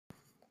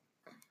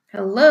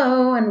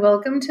Hello and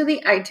welcome to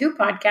the I2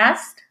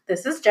 podcast.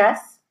 This is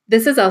Jess.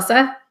 This is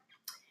Elsa.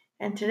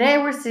 And today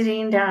we're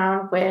sitting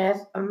down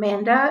with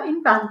Amanda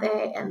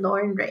Infante and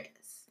Lauren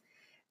Reyes.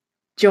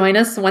 Join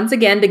us once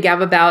again to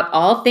gab about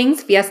all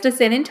things Fiesta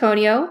San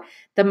Antonio,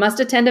 the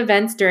must-attend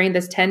events during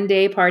this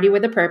 10-day party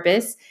with a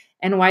purpose,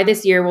 and why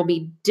this year will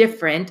be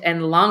different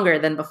and longer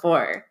than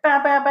before. Ba,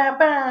 ba, ba,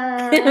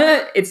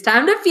 ba. It's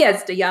time to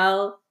fiesta,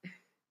 y'all.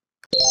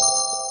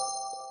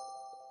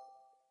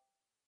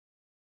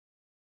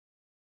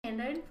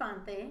 Amanda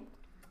Infante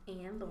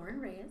and Lauren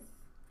Reyes.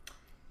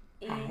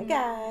 Hi,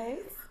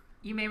 guys.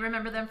 You may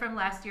remember them from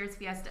last year's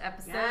Fiesta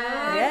episode.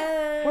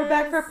 Yes. We're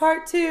back for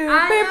part 2. Viva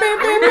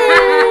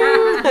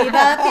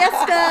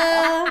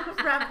Fiesta.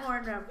 Rap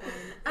horn.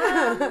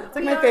 It's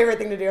like my favorite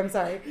thing to do. I'm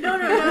sorry.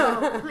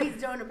 No.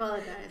 Please don't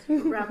apologize for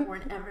rap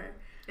horn ever.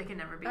 It can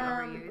never be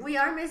overused. We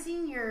are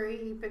missing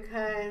Yuri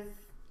because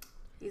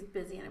he's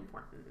busy and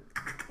important.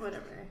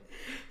 Whatever.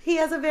 He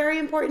has a very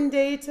important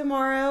day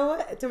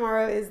tomorrow.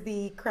 Tomorrow is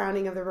the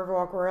crowning of the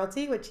Riverwalk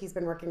royalty, which he's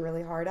been working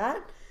really hard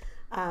at.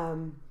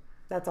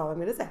 That's all I'm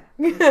going to say.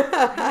 Can't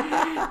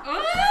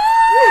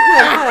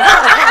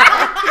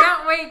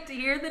wait to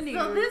hear the news.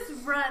 So this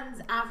runs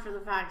after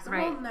the fact, so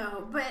Right. we'll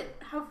know. But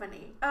how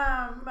funny.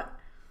 I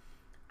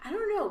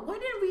don't know.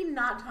 What did we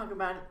not talk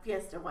about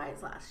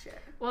Fiesta-wise last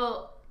year?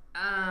 Well,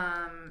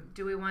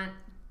 do we want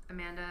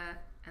Amanda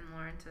and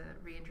Lauren to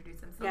reintroduce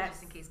themselves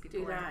just in case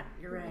people do were that.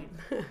 You're right.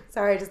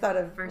 Sorry, I just thought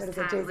of first what is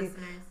it, time Jay-Z?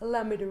 listeners?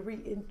 Allow me to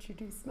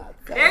reintroduce myself.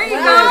 There you go,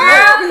 girl.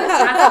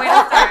 That's the way to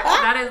start.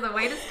 That is the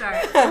way to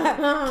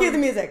start. Cue the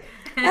music.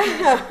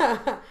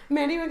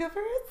 Mandy, you want to go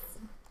first?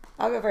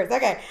 I'll go first.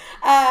 Okay.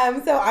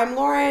 So I'm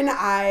Lauren.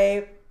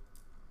 I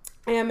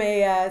am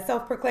a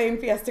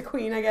self-proclaimed Fiesta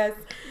queen, I guess.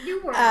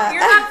 You were.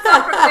 You're not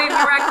self-proclaimed.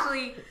 You're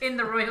actually in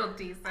the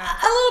royalty. So.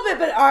 A little bit,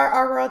 but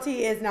our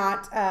royalty is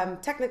not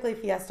technically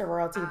Fiesta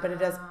royalty, but it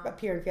does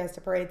appear in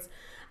Fiesta parades.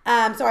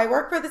 So I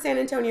work for the San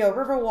Antonio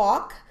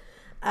Riverwalk,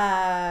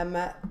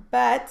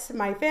 but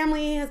my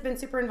family has been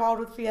super involved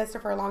with Fiesta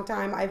for a long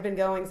time. I've been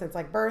going since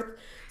like birth.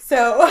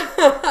 So,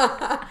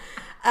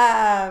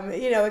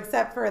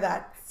 except for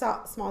that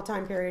small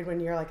time period when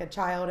you're like a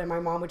child and my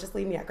mom would just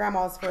leave me at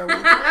grandma's for a week.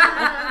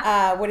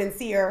 Wouldn't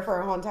see her for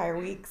a whole entire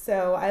week.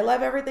 So I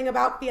love everything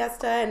about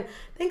Fiesta, and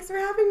thanks for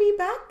having me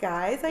back,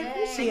 guys. I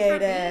appreciate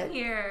Thanks for it.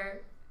 being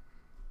here.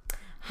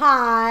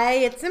 Hi,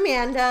 it's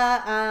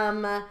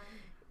Amanda.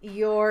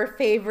 Your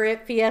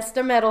favorite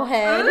Fiesta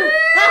metalhead.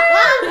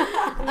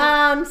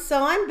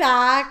 So I'm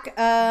back,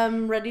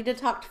 ready to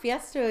talk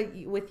Fiesta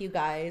with you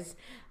guys.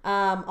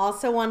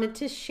 Also wanted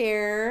to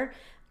share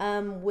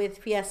with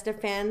Fiesta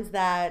fans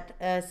that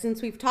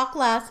since we've talked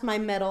last, my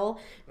medal,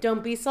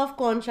 Don't Be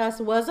Self-Conscious,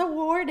 was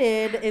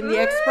awarded in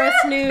the Express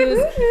News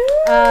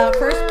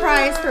first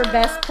prize for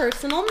best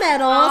personal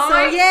medal.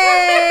 So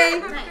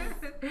yay!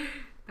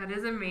 That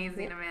is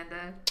amazing,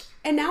 Amanda.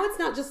 And now it's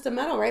not just a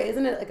medal, right?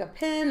 Isn't it like a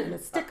pin and a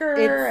sticker?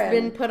 It's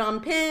been put on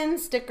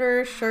pins,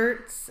 stickers,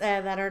 shirts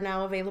that are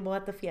now available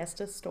at the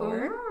Fiesta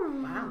store.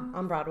 Ooh. Wow.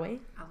 On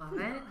Broadway. I love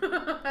it.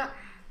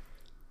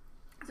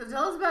 So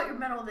tell us about your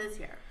medal this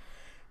year.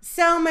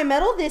 So my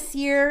medal this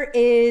year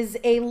is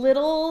a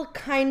little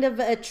kind of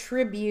a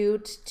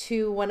tribute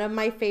to one of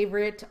my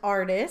favorite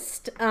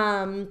artists,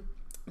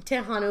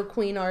 Tejano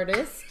Queen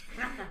artist,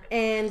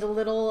 and a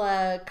little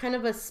kind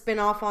of a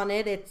spin-off on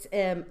it. It's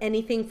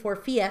Anything for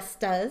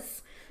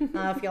Fiestas.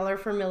 If y'all are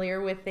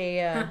familiar with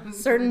a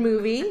certain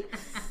movie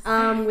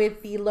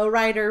with the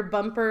lowrider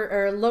bumper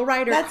or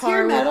lowrider That's car.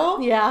 your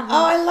medal? Yeah.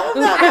 Oh, I love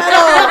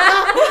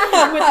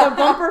that With the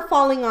bumper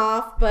falling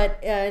off,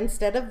 but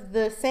instead of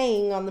the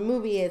saying on the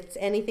movie, it's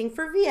Anything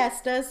for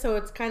Fiestas. So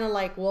it's kind of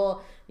like,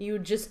 well, you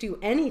would just do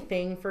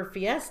anything for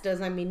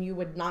Fiestas. I mean, you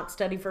would not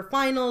study for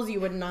finals.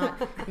 You would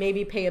not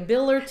maybe pay a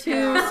bill or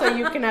two so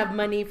you can have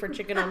money for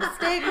chicken on a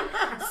stick.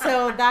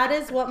 So that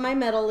is what my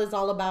medal is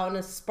all about, in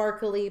a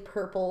sparkly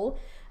purple.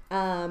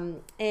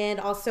 And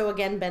also,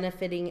 again,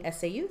 benefiting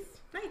SA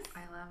Youth. Nice. I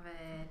love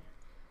it.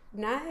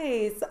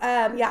 Nice.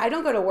 Yeah, I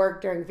don't go to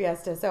work during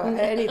Fiesta, so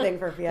anything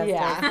for Fiesta.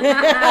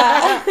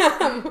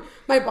 Yeah.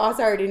 My boss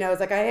already knows,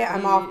 like,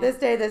 I'm off this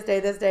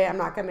day. I'm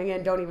not coming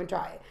in. Don't even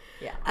try.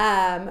 Yeah.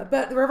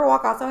 But the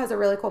Riverwalk also has a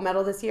really cool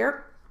medal this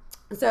year.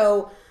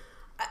 So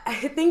I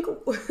think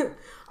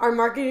our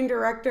marketing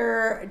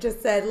director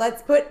just said,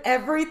 let's put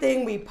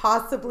everything we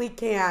possibly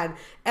can,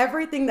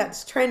 everything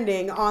that's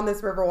trending on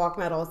this Riverwalk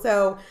medal.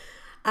 So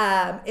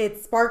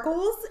it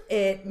sparkles,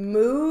 it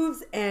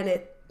moves, and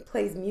it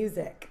plays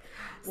music.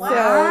 What? So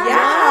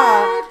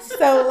yeah.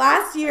 So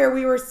last year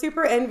we were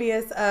super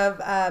envious of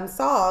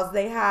Saws.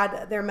 They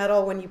had their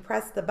medal, when you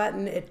press the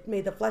button, it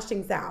made the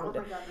flushing sound.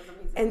 Oh my God, that's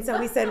amazing. And so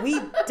we said, we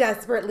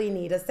desperately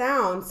need a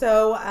sound.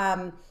 So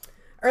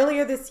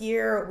earlier this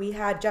year, we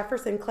had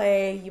Jefferson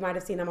Clay. You might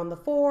have seen him on The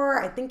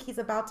 4. I think he's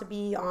about to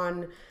be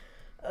on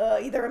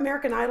either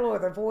American Idol or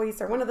The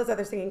Voice or one of those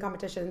other singing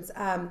competitions.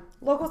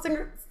 Local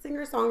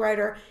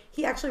singer-songwriter,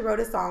 he actually wrote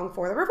a song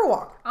for the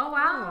Riverwalk. Oh,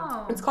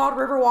 wow. It's called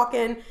River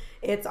Walkin'.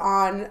 It's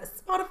on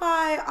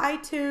Spotify,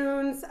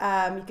 iTunes.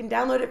 You can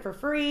download it for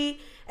free.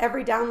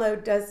 Every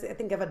download does, I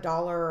think, give $1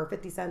 or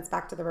 50 cents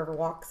back to the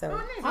Riverwalk. So, Go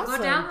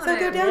download it. so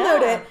go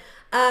download it.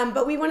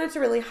 But we wanted to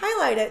really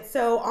highlight it.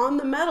 So on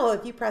the medal,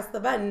 if you press the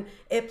button,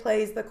 it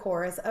plays the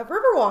chorus of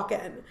River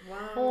Walkin'.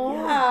 Wow.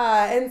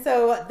 Yeah. And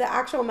so the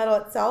actual medal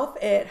itself,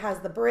 it has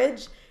the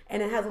bridge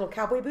and it has little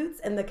cowboy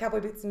boots, and the cowboy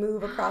boots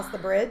move across the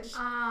bridge.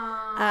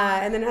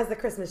 And then it has the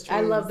Christmas trees.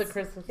 I love the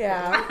Christmas trees.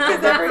 Yeah. I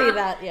see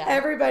that, yeah.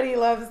 Everybody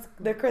loves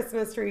the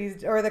Christmas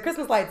trees or the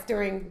Christmas lights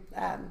during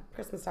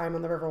Christmas time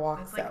on the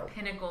Riverwalk. It's So. like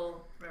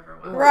Pinnacle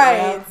Riverwalk.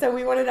 Right. Yeah. So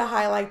we wanted to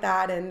highlight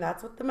that, and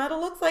that's what the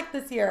medal looks like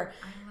this year.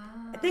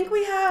 I think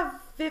we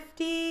have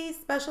 50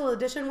 special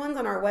edition ones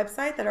on our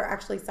website that are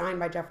actually signed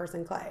by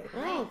Jefferson Clay.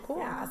 Oh, cool.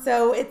 Yeah.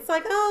 So it's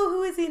like, oh,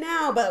 who is he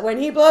now? But when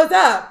he blows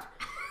up,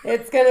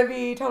 it's going to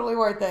be totally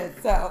worth it.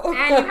 So.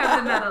 And you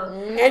have the medal.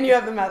 And you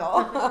have the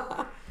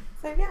medal.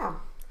 So yeah,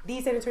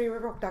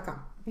 thesanantonioriverwalk.com.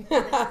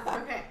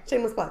 Okay.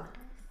 Shameless plug.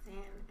 San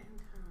Antonio.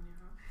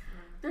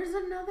 There's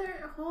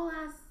another whole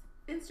ass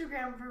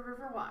Instagram for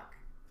Riverwalk.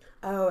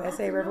 Oh, That's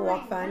SA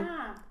Riverwalk annoying. Fun.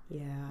 Yeah.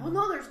 Yeah. Well,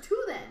 no, there's two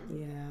then.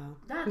 Yeah.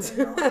 That's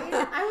annoying.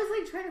 I was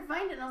like trying to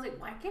find it, and I was like,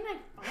 why can't I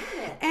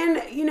find it?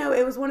 And, you know,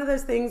 it was one of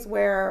those things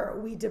where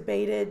we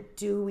debated,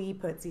 do we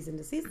put cease and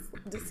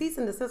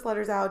desist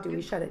letters out? Do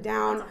we shut it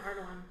down? That's a hard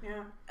one.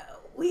 Yeah.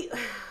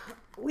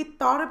 We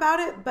thought about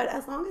it, but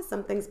as long as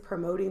something's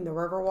promoting the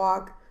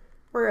Riverwalk,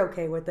 we're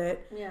okay with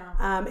it.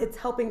 Yeah. It's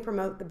helping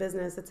promote the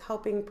business. It's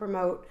helping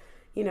promote,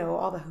 you know,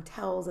 all the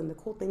hotels and the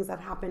cool things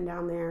that happen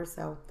down there.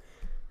 So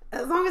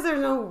as long as there's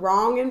no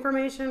wrong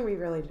information, we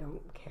really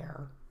don't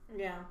care.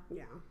 Yeah.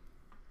 Yeah.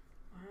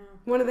 Wow.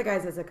 One of the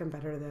guys is a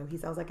competitor, though. He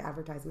sells like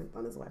advertisements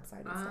on his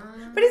website and stuff.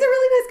 But he's a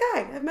really nice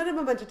guy. I've met him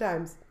a bunch of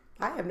times.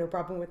 I have no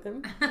problem with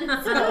him.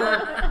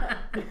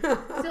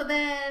 So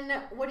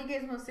then, what are you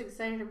guys most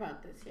excited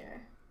about this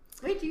year?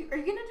 Wait, are you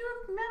gonna do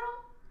a medal?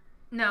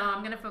 No, I'm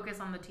going to focus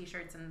on the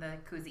t-shirts and the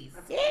koozies.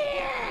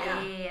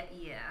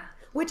 Yeah.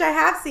 Which I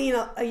have seen,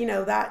 you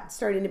know, that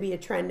starting to be a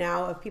trend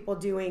now of people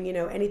doing, you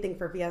know, anything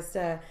for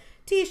Fiesta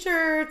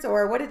t-shirts,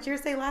 or what did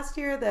yours say last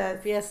year? The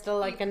Fiesta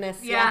like a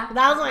Nesia. Yeah.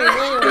 That was my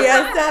favorite.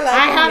 Fiesta.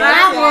 I have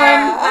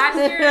that Last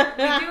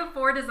year, we do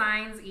 4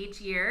 designs each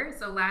year.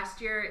 So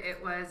last year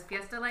it was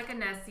Fiesta like a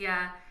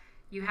Nesia,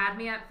 You Had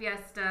Me at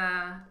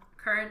Fiesta,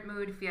 Current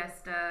Mood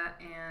Fiesta,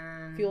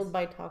 and Fueled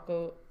by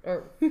tacos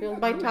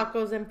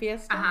and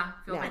Fiesta.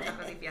 Fueled by Yeah.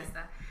 Tacos y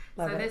Fiesta.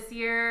 Love so it. this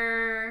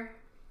year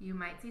you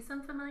might see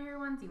some familiar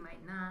ones, you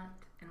might not,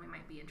 and we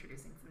might be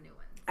introducing some new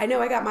ones. I know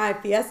I got my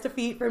Fiesta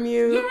feet from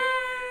you. Yay!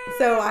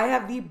 So I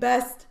have the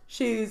best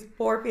shoes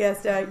for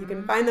Fiesta. You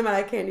can find them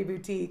at iCandy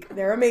Boutique.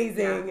 They're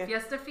amazing. Yeah,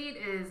 Fiesta Feet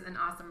is an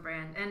awesome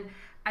brand. And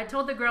I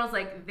told the girls,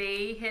 like,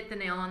 they hit the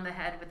nail on the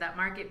head with that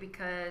market,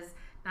 because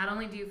not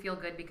only do you feel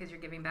good because you're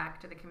giving back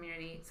to the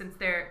community, since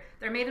they're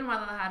made in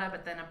Guadalajara,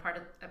 but then a part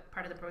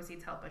of the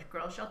proceeds help a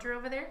girls shelter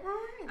over there.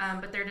 Nice.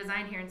 But they're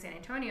designed here in San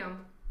Antonio.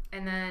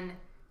 And then,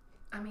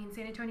 I mean,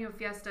 San Antonio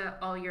Fiesta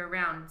all year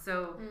round.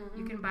 So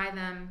you can buy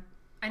them.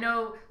 I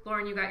know,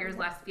 Lauren, you got yours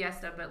last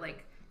Fiesta, but,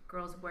 like,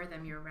 girls wear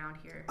them year round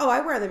here. Oh,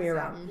 I wear them year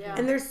round. Yeah.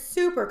 And they're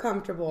super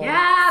comfortable.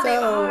 Yeah, they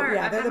So, are.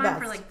 Yeah, I've they're had the mine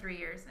best. for like 3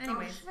 years.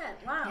 Anyways, Oh,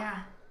 shit. Wow. yeah.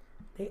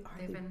 They are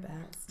They've the been-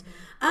 best.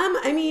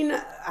 I mean,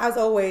 as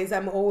always,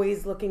 I'm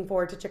always looking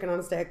forward to Chicken on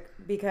a Stick,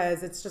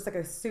 because it's just like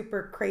a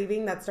super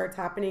craving that starts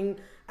happening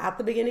at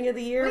the beginning of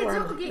the year. Wait, where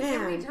so I'm like, okay,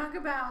 can we man, talk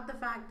about the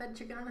fact that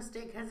Chicken on a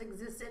Stick has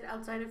existed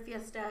outside of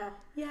Fiesta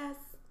yes.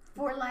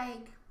 for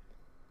like,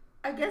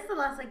 I guess the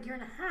last like year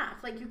and a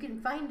half? Like you can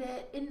find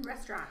it in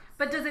restaurants.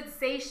 But does it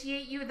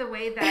satiate you the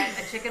way that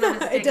a chicken on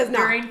a stick does not.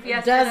 during It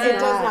Fiesta does It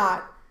does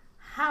not.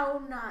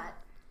 How not?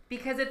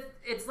 Because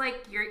it's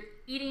like you're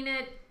eating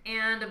it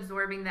and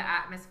absorbing the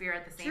atmosphere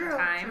at the same True.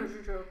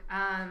 time. True.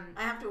 Um,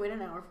 I have to wait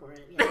an hour for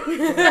it.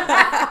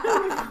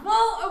 Yeah.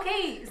 well,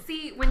 okay.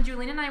 See, when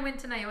Julene and I went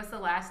to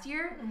Nyosa last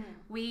year,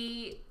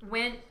 we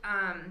went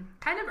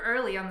kind of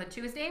early on the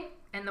Tuesday,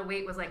 and the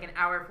wait was like an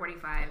hour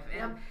 45.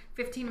 And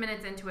 15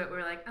 minutes into it, we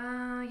were like,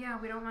 yeah,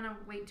 we don't want to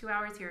wait 2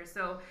 hours here.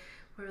 So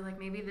we were like,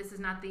 maybe this is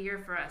not the year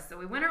for us. So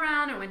we went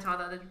around and went to all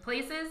the other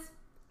places.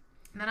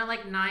 And then at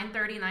like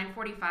 9:30,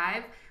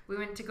 9:45, we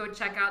went to go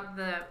check out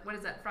the, what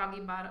is that, Froggy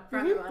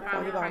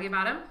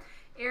Bottom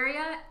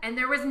area, and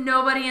there was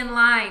nobody in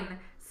line.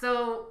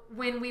 So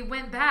when we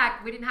went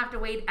back, we didn't have to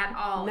wait at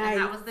all. Nice.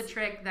 And that was the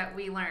trick that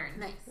we learned.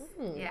 Nice.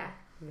 Yeah.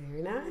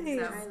 Very nice.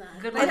 So, Try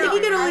that. good I luck. think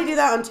you can only do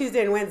that on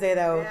Tuesday and Wednesday,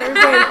 though. Yeah.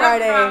 Thursday and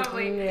Friday.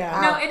 Probably.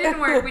 Yeah. No, it didn't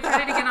work. We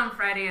tried it again on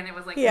Friday, and it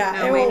was like, Yeah,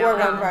 no, it wait, won't no, work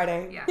no. on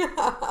Friday. Yeah.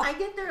 I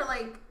get there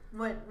like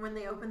when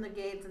they open the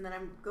gates, and then I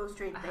go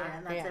straight there,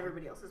 and that's Yeah.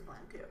 everybody else's plan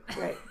too.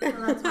 Right. So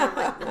that's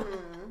why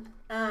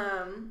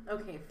I'm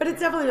like, okay. But it's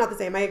definitely not the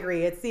same. I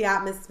agree. It's the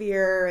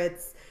atmosphere.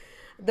 It's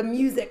the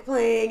music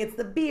playing. It's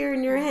the beer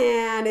in your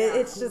hand.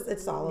 It's just,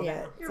 it's all of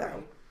Yeah. it. You're So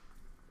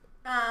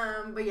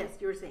right. But yes,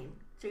 you were saying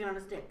chicken on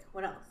a stick.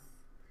 What else?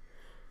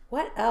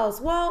 What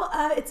else? Well,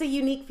 it's a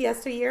unique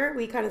fiesta year.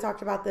 We kind of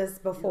talked about this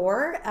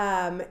before.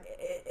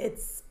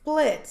 It's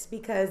split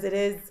because it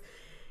is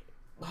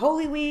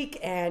Holy Week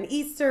and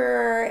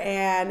Easter,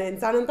 and in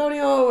San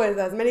Antonio, with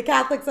as many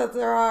Catholics as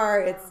there are,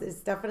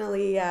 it's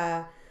definitely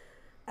a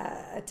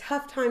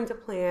tough time to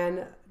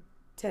plan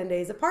 10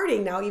 days of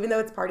partying. Now, even though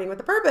it's partying with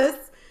a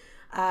purpose,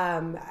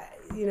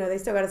 they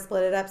still got to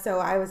split it up. So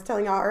I was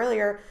telling y'all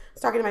earlier, I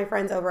was talking to my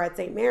friends over at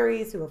St.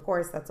 Mary's, who, of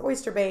course, that's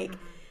Oyster Bake.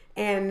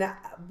 And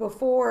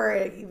before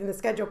even the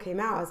schedule came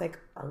out, I was like,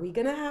 are we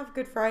going to have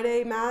Good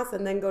Friday Mass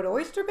and then go to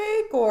Oyster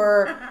Bake?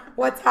 Or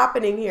what's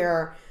happening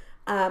here?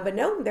 But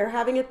no, they're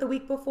having it the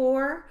week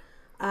before.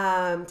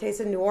 Taste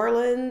of New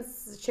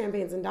Orleans,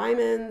 Champagnes and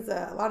Diamonds,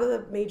 a lot of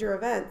the major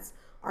events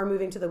are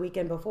moving to the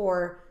weekend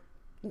before.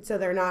 So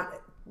they're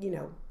not,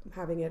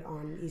 having it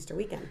on Easter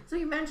weekend. So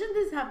you mentioned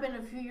this happened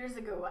a few years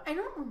ago. I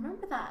don't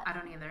remember that. I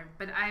don't either,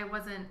 but I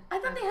wasn't. I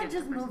thought they had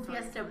just moved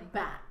Fiesta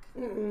back.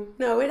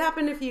 No, it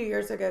happened a few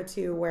years ago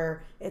too,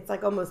 where it's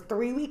like almost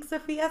 3 weeks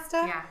of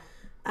Fiesta.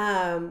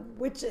 Yeah.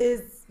 Which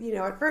is,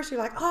 at first you're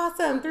like,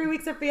 awesome, 3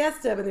 weeks of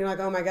Fiesta, but then you're like,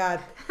 oh my God,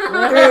 3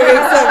 weeks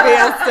of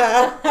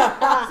Fiesta.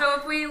 So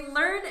if we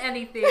learn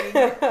anything,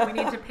 we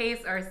need to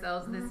pace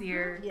ourselves this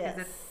year because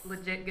it's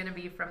legit going to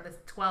be from the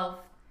 12th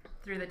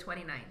through the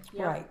 29th.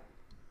 Yep. Right.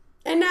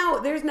 And now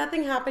there's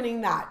nothing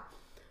happening that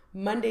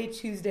Monday,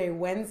 Tuesday,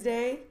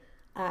 Wednesday.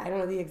 I don't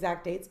know the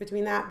exact dates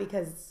between that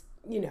because,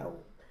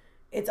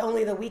 it's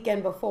only the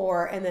weekend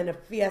before, and then a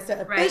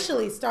Fiesta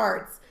officially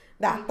starts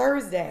that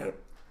Thursday.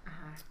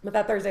 But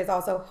that Thursday is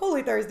also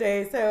Holy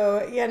Thursday,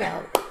 so,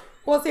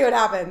 we'll see what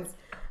happens.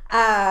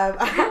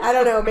 I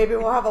don't know. Maybe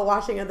we'll have a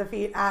washing of the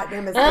feet at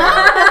MSK.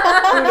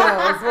 Who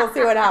knows? We'll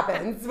see what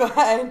happens. But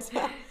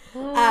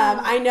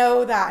I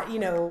know that,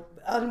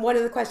 one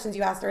of the questions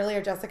you asked earlier,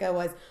 Jessica,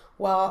 was,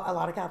 well, a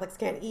lot of Catholics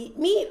can't eat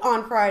meat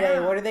on Friday.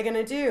 Yeah. What are they going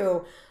to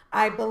do?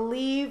 I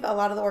believe a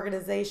lot of the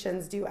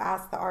organizations do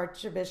ask the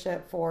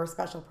Archbishop for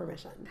special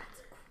permission.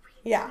 That's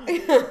crazy. Yeah.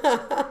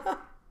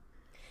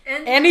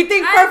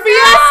 Anything for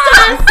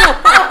fiestas.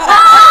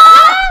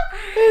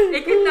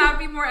 It could not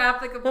be more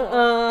applicable.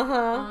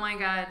 Uh-huh. Oh my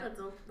God. That's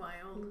so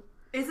wild.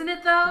 Isn't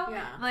it though?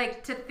 Yeah.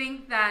 Like to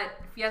think that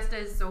Fiesta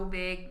is so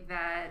big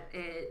that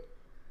it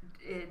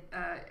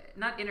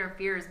not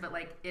interferes, but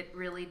like it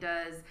really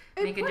does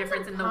make a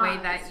difference in the way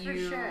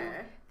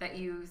that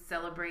you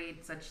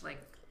celebrate such like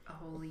a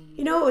holy.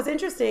 What was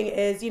interesting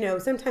is,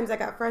 sometimes I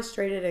got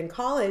frustrated in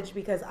college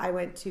because I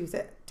went to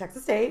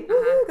Texas State.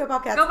 Woo-hoo, go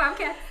Bobcats. Go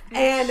Bobcats.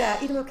 And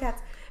eat them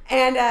Bobcats.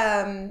 And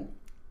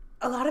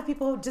a lot of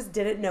people just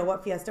didn't know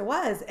what Fiesta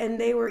was. And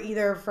they were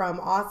either from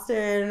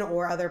Austin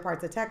or other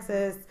parts of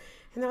Texas.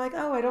 And they're like,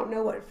 oh, I don't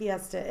know what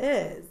Fiesta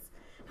is.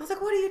 And I was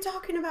like, what are you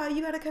talking about?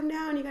 You got to come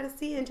down. You got to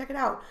see it and check it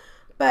out.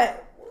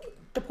 But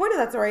the point of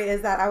that story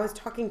is that I was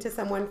talking to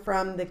someone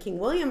from the King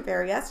William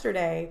Fair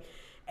yesterday,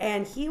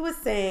 and he was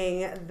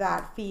saying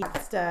that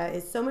Fiesta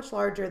is so much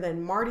larger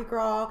than Mardi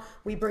Gras.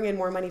 We bring in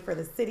more money for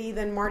the city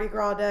than Mardi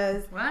Gras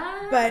does.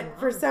 What? But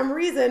for some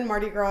reason,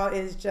 Mardi Gras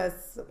is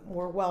just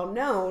more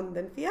well-known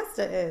than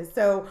Fiesta is.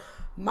 So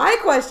my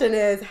question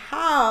is,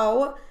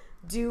 how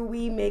do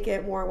we make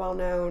it more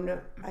well-known,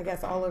 I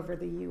guess, all over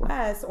the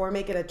U.S. or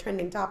make it a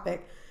trending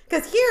topic?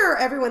 Because here,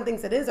 everyone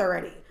thinks it is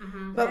already.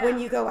 Mm-hmm. But when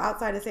you go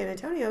outside of San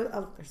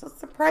Antonio, there's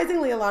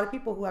surprisingly a lot of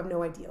people who have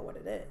no idea what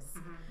it is.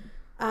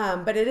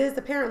 Mm-hmm. But it is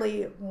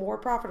apparently more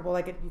profitable,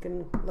 you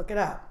can look it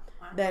up,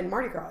 than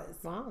Mardi Gras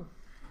is. Wow.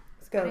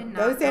 Let's go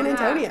San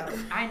Antonio.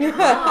 I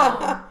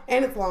know.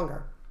 And it's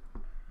longer.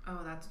 Oh,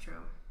 that's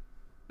true.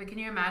 But can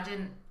you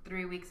imagine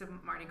 3 weeks of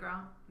Mardi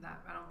Gras? That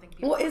I don't think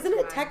people. Well, isn't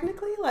it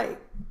technically like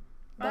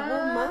the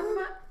whole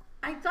month?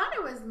 I thought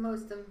it was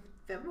most of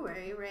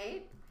February,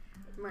 right?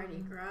 Mardi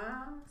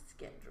Gras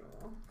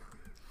schedule.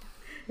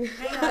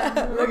 Hang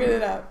on. Looking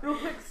it up. Real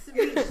quick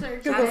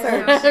research.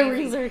 Google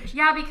Research.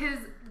 Yeah, because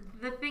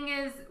the thing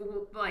is,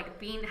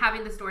 like,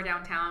 having the store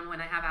downtown when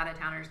I have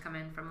out-of-towners come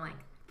in from, like,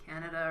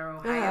 Canada or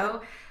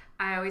Ohio,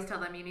 I always tell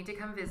them you need to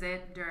come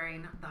visit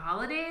during the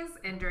holidays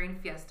and during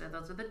Fiesta.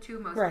 Those are the two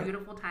most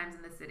beautiful times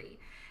in the city.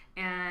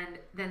 And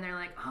then they're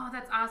like, oh,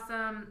 that's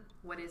awesome.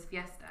 What is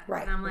Fiesta?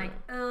 Right. And I'm like,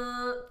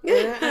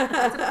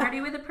 it's a party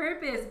with a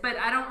purpose. But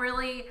I don't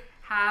really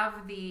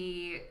have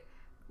the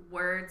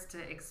words to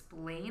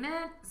explain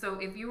it. So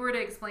if you were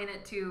to explain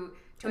it to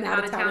an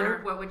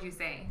out-of-towner, what would you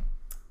say?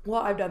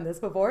 Well, I've done this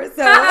before.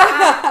 So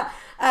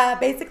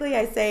basically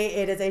I say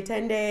it is a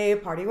 10-day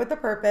party with a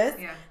purpose.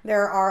 Yeah.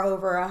 There are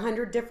over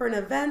 100 different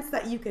events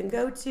that you can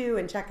go to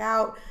and check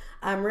out.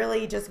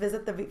 Really just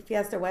visit the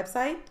Fiesta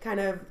website, kind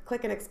of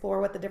click and explore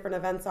what the different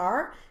events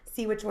are,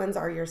 see which ones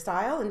are your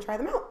style, and try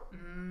them out.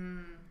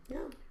 Yeah.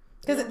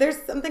 Because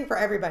there's something for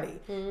everybody.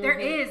 Mm-hmm. There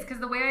is, because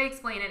the way I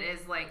explain it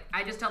is like,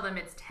 I just tell them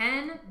it's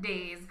 10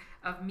 days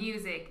of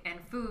music and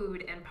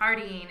food and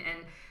partying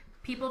and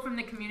people from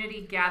the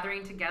community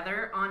gathering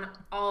together on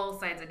all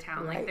sides of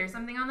town. Right. Like there's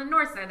something on the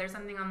north side, there's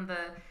something on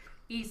the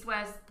east,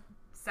 west,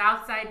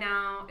 Southside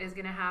now is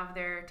gonna have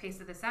their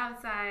Taste of the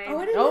Southside. Oh,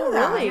 I didn't know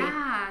that. really?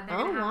 Yeah, they're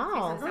gonna have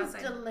wow. Taste of the That's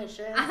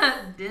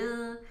Southside.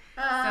 delicious.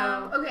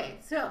 Duh. Okay,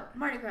 so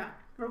Mardi Gras,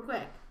 real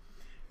quick.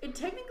 It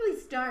technically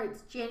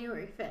starts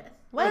January 5th.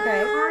 What?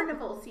 Okay.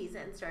 Carnival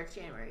season starts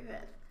January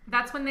 5th.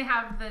 That's when they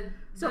have the.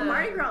 So the-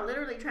 Mardi Gras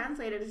literally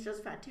translated is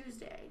just Fat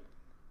Tuesday.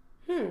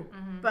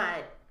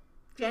 But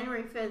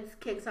January 5th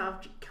kicks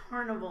off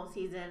Carnival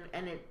season,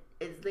 and it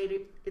is later.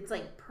 It's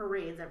like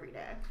parades every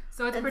day.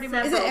 So it's and pretty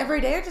several- much. Is it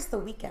every day or just the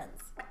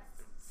weekends?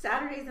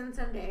 Saturdays and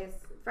Sundays.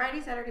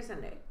 Friday, Saturday,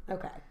 Sunday.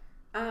 Okay.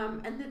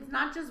 And it's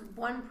not just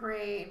one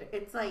parade,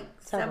 it's like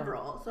Several.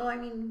 several. So, I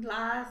mean,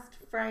 last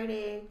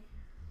Friday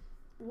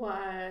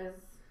was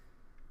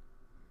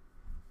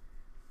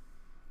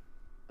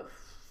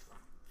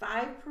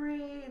 5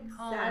 parades.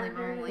 Holy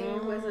Saturday moly.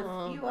 was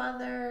a few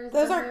others.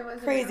 Those Sunday are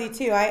was crazy another.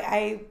 too.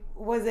 I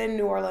was in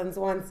New Orleans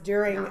once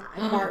during No, I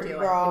couldn't Mardi do it.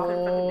 Gras. I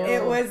couldn't fucking do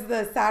It was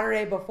the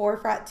Saturday before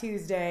Frat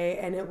Tuesday,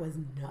 and it was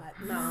nuts.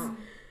 No.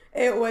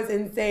 It was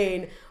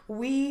insane.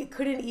 We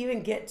couldn't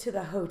even get to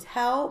the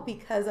hotel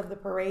because of the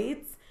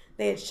parades.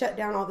 They had shut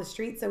down all the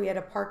streets, so we had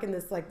to park in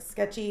this like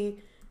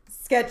sketchy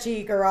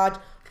garage.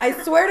 I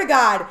swear to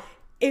God,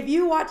 if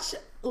you watch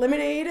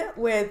Lemonade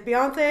with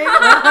Beyonce,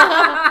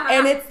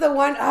 and it's the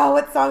one, oh,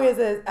 what song is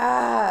this?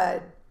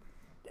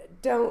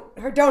 Don't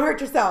Hurt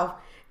Yourself.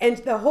 And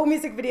the whole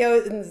music video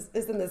is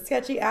in the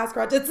sketchy ass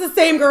garage. It's the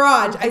same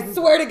garage. I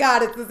swear to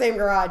God, it's the same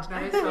garage.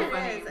 That is so It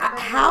funny. is.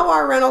 How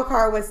our rental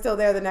car was still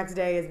there the next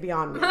day is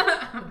beyond me.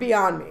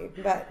 Beyond me.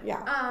 But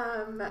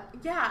yeah.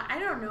 Yeah, I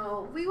don't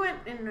know. We went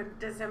in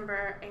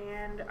December,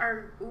 and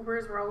our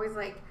Ubers were always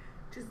like,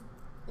 just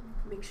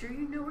make sure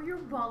you know where your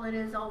wallet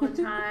is all the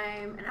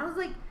time. And I was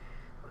like,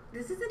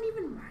 this isn't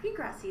even Mardi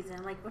Gras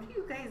season. Like, what do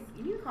you guys,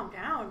 you need to calm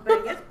down. But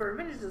I guess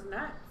bourbon is just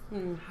nuts.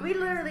 We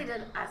literally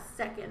did a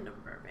second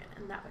of bourbon,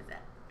 and that was it.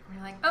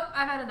 You're like, oh,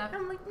 I've had enough.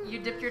 I'm like, You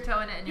dipped your toe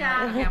in it, and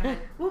Yeah. you're like, okay, I'm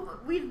good. Well,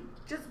 we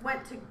just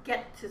went to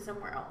get to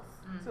somewhere else.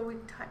 So we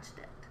touched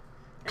it.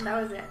 And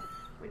that was it.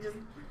 We just,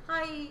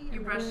 hi. You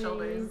brushed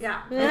shoulders.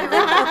 Yeah. You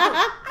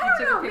I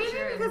took don't a know. Maybe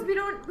picture because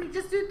and- we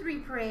just do 3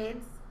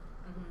 parades.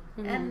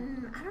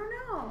 And I don't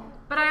know.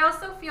 But I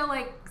also feel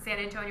like San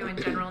Antonio in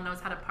general knows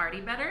how to party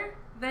better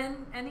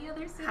than any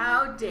other city.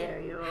 How dare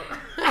you?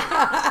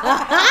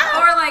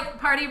 Or like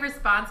party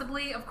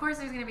responsibly. Of course,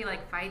 there's gonna be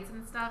like fights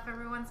and stuff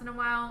every once in a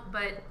while,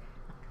 but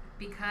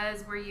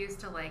because we're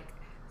used to like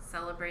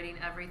celebrating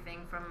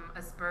everything from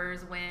a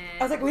Spurs win.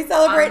 I was like, we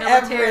celebrate on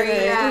military,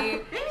 everything. Yeah.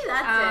 Maybe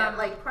that's it.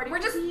 Like, party we're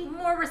just cookie.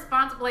 more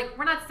responsible. Like,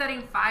 we're not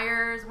setting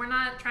fires. We're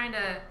not trying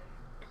to,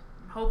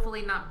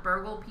 hopefully, not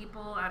burgle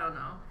people. I don't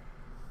know.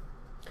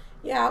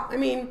 Yeah, I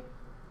mean,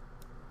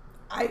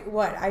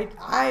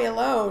 I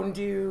alone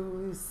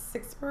do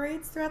 6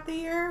 parades throughout the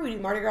year. We do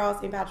Mardi Gras,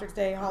 St. Patrick's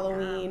Day,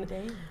 Halloween,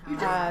 You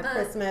just, the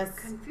Christmas,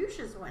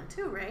 Confucius one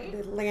too, right?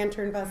 the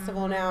Lantern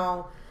Festival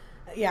now.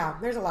 Yeah,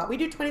 there's a lot. We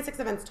do 26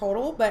 events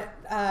total, but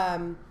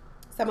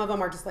some of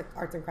them are just like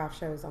arts and crafts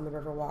shows on the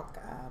Riverwalk.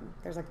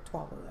 There's like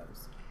 12 of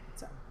those.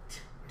 So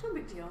No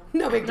big deal.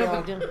 no big deal.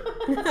 No big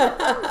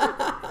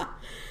deal.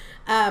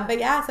 But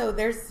yeah, so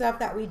there's stuff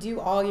that we do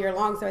all year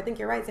long. So I think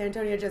you're right. San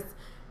Antonio just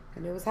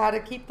knows how to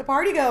keep the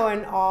party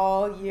going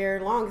all year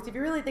long. Because if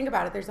you really think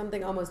about it, there's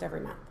something almost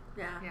every month.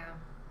 Yeah. Yeah.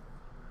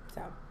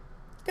 So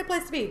it's a good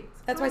place to be.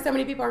 That's why so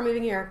many people are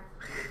moving here.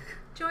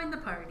 Join the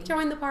party.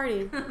 Join the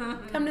party.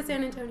 Come to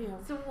San Antonio.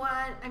 So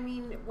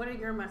what are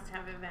your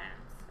must-have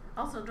events?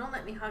 Also, don't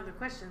let me hog the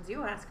questions.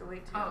 You ask away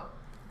too. Oh,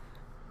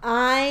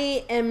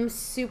 I am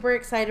super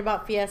excited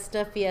about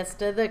Fiesta,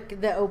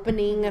 the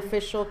opening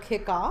official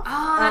kickoff.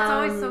 Oh, that's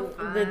always so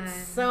fun. It's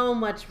so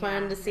much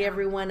fun Yeah, to see yeah.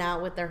 everyone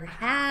out with their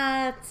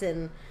hats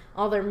and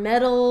all their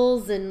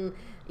medals and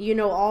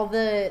all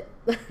the.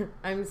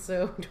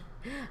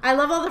 I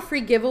love all the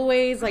free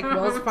giveaways, like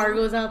Wells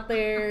Fargo's out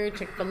there,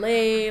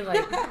 Chick-fil-A,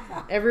 like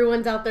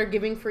everyone's out there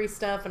giving free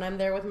stuff, and I'm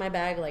there with my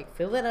bag, like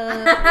fill it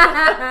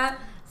up.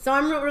 So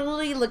I'm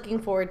really looking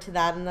forward to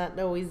that, and that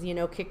always,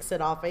 kicks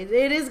it off. It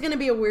is going to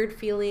be a weird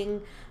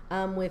feeling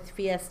with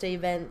Fiesta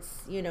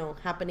events,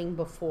 happening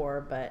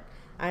before, but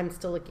I'm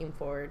still looking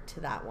forward to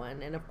that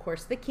one. And of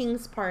course, the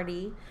King's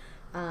Party,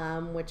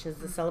 which is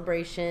the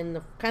celebration,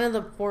 kind of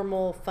the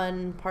formal,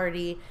 fun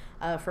party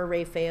for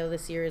Ray Feo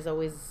this year is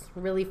always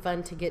really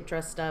fun to get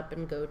dressed up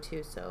and go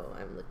to. So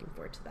I'm looking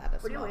forward to that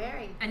as What are well. you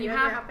wearing? And you your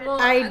have- outfit? well,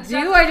 I That's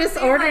do. what I I'm just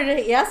saying, ordered like-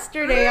 it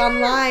yesterday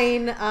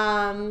online.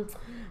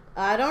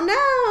 I don't know.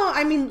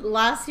 I mean,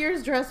 last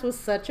year's dress was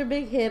such a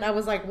big hit. I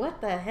was like, what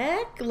the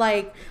heck?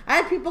 Like, I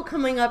had people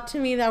coming up to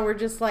me that were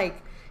just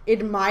like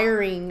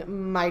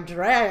admiring my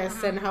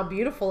dress and how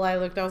beautiful I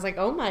looked. I was like,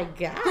 oh my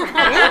God,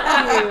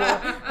 thank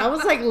you. I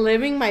was like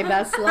living my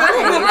best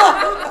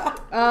life.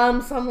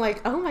 So I'm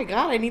like, oh my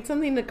God, I need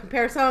something to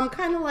compare. So I'm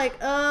kind of like,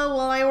 oh,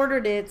 well, I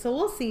ordered it. So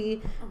we'll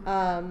see.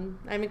 I'm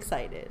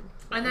excited.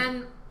 and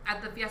then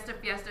at the Fiesta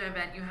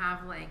event, you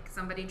have like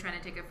somebody trying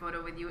to take a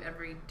photo with you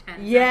every 10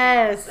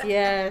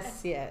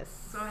 seconds.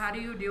 Yes. So how do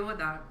you deal with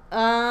that?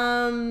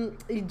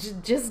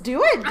 Just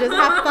do it. Just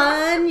have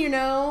fun,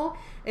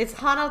 it's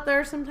hot out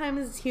there.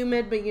 Sometimes it's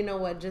humid, but you know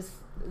what? Just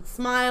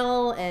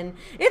smile, and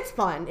it's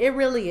fun. It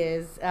really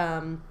is.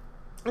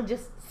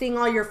 Just seeing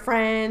all your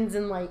friends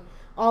and like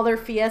all their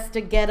fiesta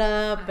get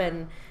up,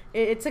 and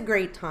it's a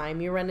great time.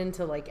 You run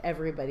into like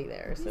everybody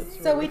there. So it's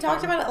So really we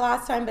talked fun. about it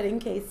last time, but in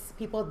case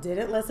people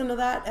didn't listen to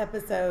that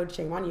episode,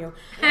 shame on you.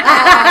 Who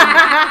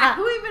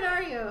even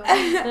are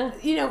you?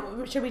 You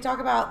know, should we talk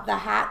about the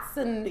hats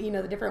and, you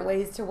know, the different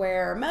ways to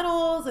wear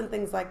medals and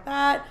things like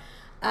that?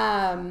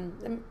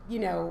 You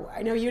know,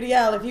 I know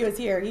UDL, if he was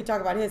here, he'd talk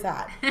about his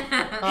hat. His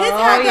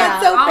hat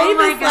got so Oh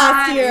my famous God,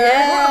 last year.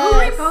 yes.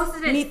 Who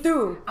reposted it? Me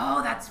too.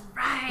 Oh, that's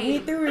right. Me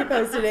too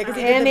reposted it because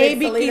he And did the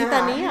big A.B. Selena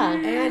hat.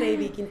 Quintanilla. And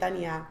A.B.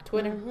 Quintanilla.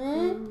 Twitter.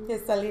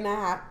 His Selena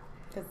hat.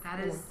 'Cause, That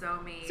you is know.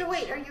 so mean. So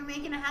wait, are you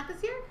making a hat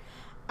this year?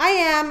 I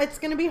am. It's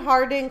going to be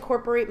hard to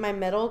incorporate my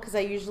medal because I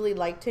usually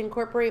like to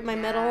incorporate my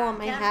medal on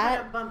my Can't hat.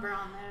 put a bumper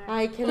on there.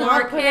 I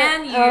cannot Or put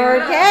can it, you? Or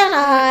can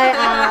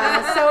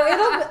I? So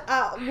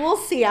it'll. We'll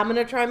see. I'm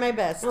gonna try my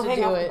best I'll to hang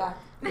do off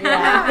the it.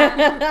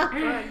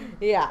 back.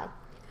 Yeah.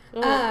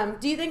 Yeah.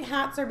 Do you think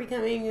hats are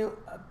becoming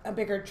a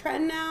bigger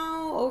trend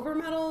now over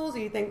medals? Or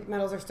do you think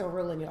medals are still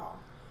ruling it all?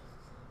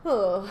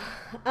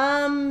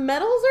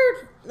 Medals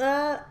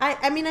are.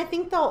 I mean, I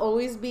think they'll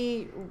always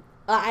be,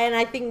 and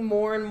I think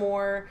more and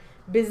more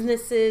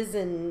businesses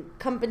and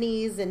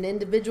companies and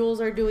individuals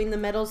are doing the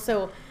medals.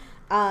 So,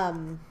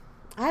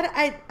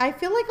 I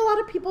feel like a lot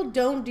of people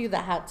don't do the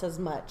hats as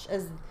much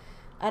as.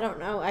 I don't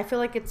know. I feel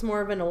like it's more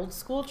of an old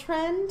school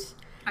trend.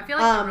 I feel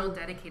like the real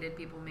dedicated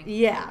people make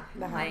Yeah.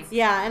 The hats. like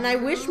Yeah, and I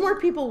wish more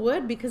people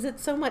would because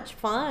it's so much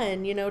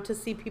fun, you know, to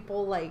see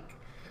people like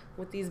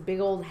with these big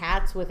old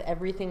hats with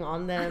everything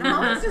on them. I'm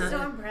always just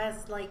so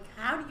impressed. Like,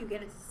 how do you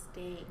get it to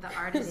stay? the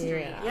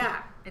artistry. Yeah.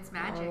 Yeah. It's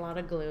magic. A lot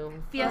of glue.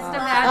 Fiesta A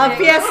magic.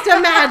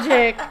 fiesta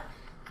magic.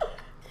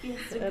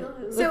 Fiesta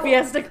glue. The So-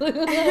 fiesta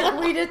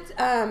glue. We did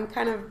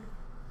kind of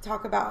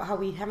talk about how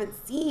we haven't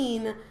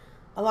seen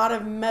a lot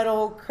of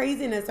metal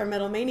craziness or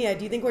metal mania.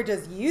 Do you think we're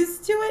just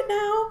used to it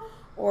now?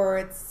 Or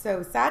it's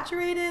so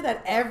saturated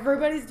that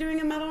everybody's doing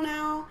a metal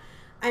now?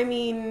 I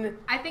mean,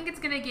 I think it's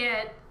gonna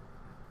get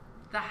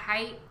the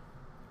height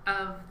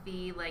of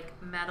the like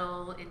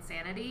metal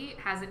insanity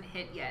hasn't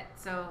hit yet.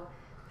 So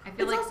I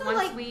feel It's like also once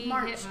like we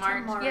March hit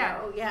March,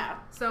 tomorrow. Yeah.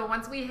 So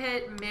once we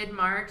hit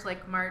mid-March,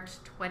 like March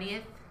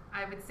 20th,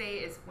 I would say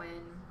is when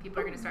people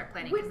are gonna start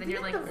planning because then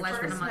you're like Didn't less the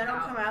than a first month metal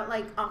out. come out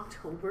like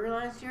October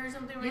last year or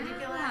something ridiculous?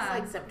 Yeah.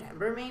 Like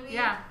September maybe?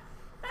 Yeah,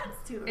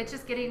 That's too early. it's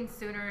just getting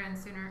sooner and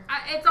sooner.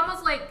 It's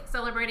almost like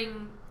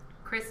celebrating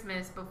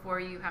Christmas before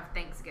you have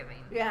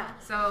Thanksgiving. Yeah.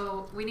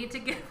 So we need to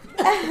get.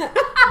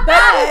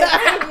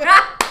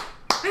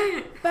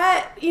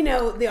 but you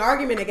know, the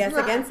argument I guess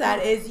against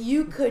that is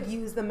you could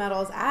use the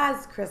medals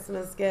as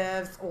Christmas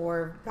gifts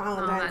or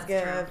Valentine's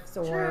that's true. gifts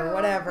or True,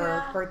 whatever,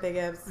 yeah. birthday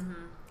gifts.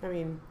 Mm-hmm. I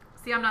mean,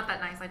 See, I'm not that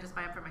nice. I just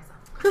buy them for myself.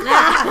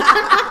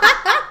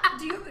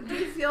 Do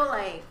you feel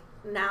like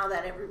now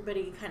that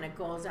everybody kind of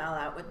goes all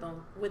out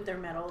with their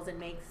medals and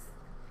makes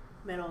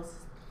medals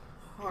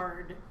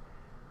hard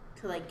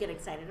to like get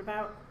excited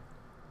about?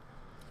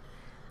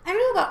 I don't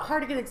know about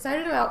hard to get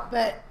excited about,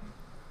 but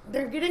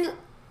they're getting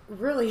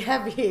really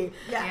heavy.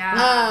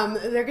 Yeah.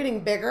 They're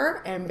getting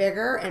bigger and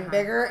bigger and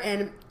bigger,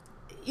 and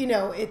you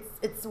know,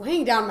 it's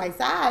weighing down my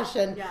sash.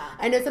 And Yeah.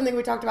 I know something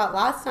we talked about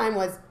last time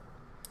was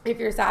if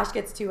your sash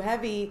gets too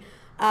heavy,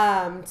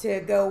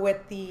 to go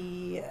with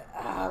the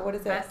what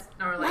is it? Vest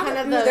or like Kind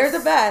of No, there's a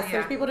vest. Yeah.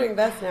 There's people doing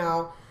vests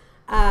now.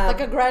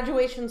 Like a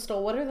graduation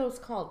stole. What are those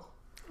called?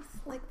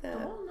 like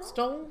the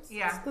Stoles?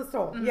 yeah. the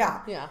stole.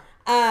 Yeah. Yeah.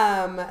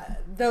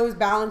 Those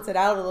balance it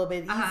out a little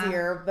bit Uh-huh.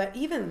 easier, but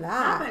even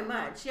Not that. by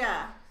much,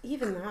 yeah.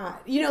 Even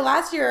that. You know,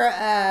 last year,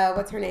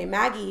 what's her name?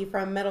 Maggie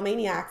from Metal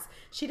Maniacs,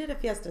 she did a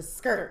Fiesta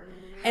skirt.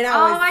 And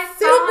I was I saw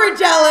super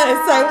jealous.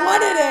 I that.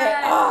 wanted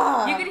it.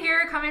 Ah. You could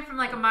hear it coming from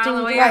like a mile Ding,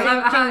 away. ding, I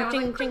love how it was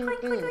ding, like, click, ding,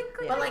 click, ding, click, ding. click,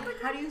 click, But click,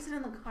 like, how do you sit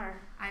in the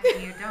car? I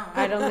mean, you don't.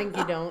 I don't think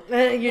you don't.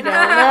 You don't.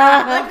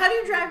 Like, how do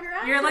you drive your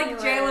ass? You're like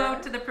anywhere? J-Lo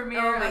to the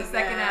premiere Oh my of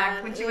Second Act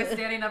God. when she was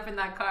standing up in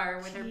that car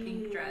with her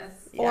pink Jeez. dress.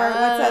 Or what's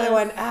the other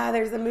one?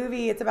 There's a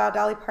movie. It's about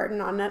Dolly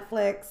Parton on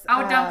Netflix.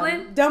 Oh,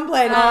 Dumplin'?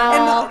 Dumplin'.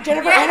 Oh. And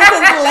Jennifer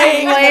Aniston's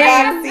laying in the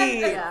back seat.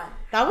 Yeah.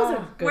 That was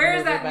a good Where is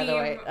movie, that by the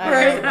way. meme? I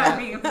Where is heard that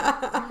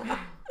that. meme?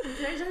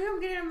 Did I tell you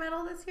I'm getting a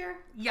medal this year?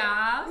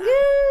 Yeah. Did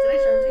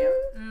I show it to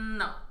you?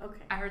 No.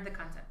 Okay. I heard the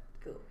concept.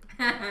 Cool.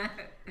 I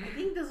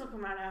think this will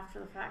come out after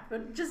the fact,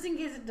 but just in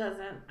case it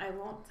doesn't, I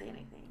won't say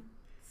anything.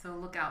 So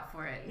look out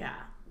for it. Yeah.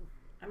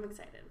 I'm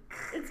excited.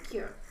 It's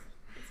cute.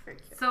 It's very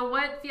cute. So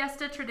what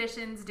Fiesta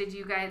traditions did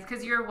you guys,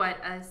 because you're what,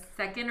 a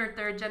second or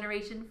third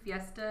generation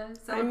Fiesta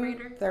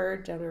celebrator? I'm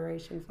third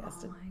generation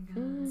Fiesta Oh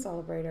my God.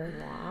 celebrator.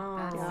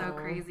 Wow. That's so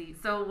crazy.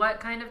 So what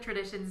kind of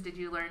traditions did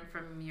you learn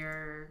from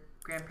your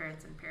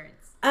grandparents and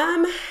parents?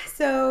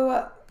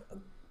 So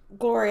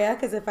Gloria,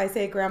 because if I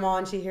say grandma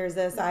and she hears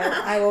this,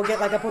 I will get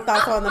like a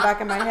putazo on the back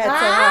of my head so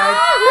hard.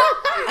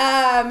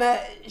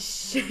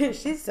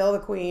 She's still the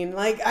queen.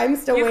 Like, I'm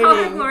still You waiting.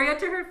 call her Gloria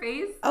to her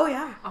face? Oh,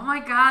 yeah. Oh my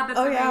God, that's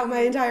amazing. Yeah, my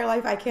entire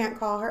life I can't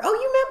call her. Oh,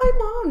 you met my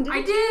mom, didn't I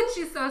you? did.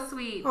 She's so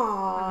sweet.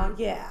 Aw,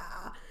 yeah.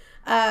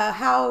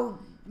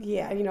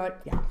 Yeah, you know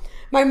what? Yeah.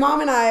 My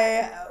mom and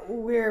I,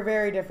 we're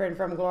very different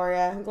from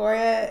Gloria.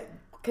 Gloria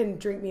can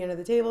drink me under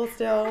the table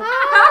still.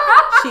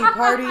 She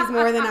parties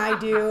more than I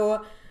do.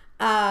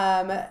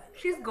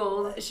 She's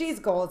gold. She's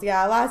gold,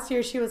 yeah. Last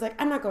year she was like,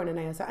 I'm not going to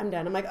NIOSA. I'm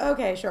done. I'm like,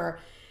 okay, sure.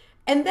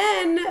 And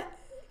then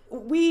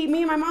me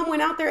and my mom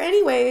went out there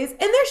anyways, and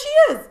there she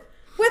is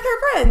with her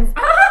friends.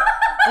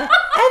 And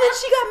then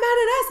she got mad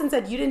at us and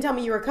said, you didn't tell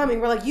me you were coming.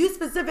 We're like, you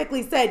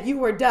specifically said you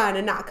were done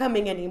and not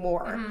coming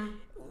anymore.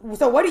 Mm-hmm.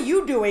 So what are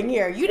you doing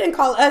here? You didn't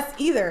call us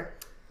either.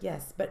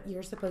 Yes, but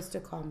you're supposed to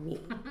call me.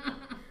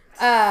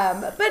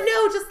 But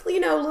no, just,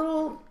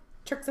 little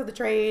tricks of the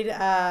trade,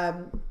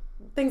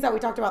 things that we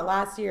talked about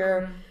last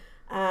year.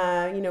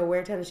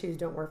 Wear tennis shoes,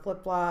 don't wear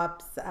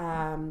flip-flops,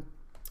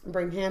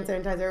 bring hand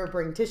sanitizer,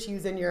 bring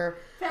tissues in your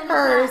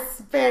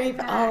purse. Fanny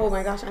packs. Oh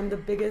my gosh, I'm the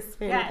biggest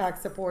fanny pack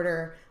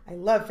supporter. I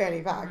love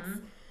fanny packs.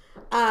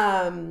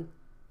 Mm-hmm.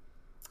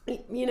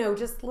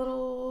 Just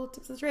little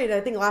tips of the trade. I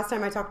think last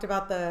time I talked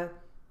about the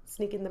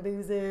sneaking the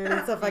booze in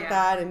and stuff like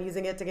that, and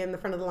using it to get in the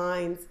front of the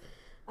lines.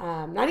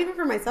 Not even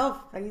for myself.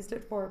 I used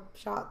it for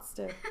shots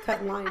to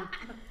cut in line.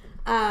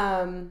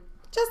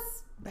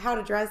 Just how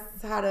to dress,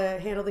 how to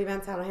handle the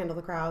events, how to handle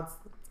the crowds.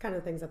 It's kind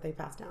of the things that they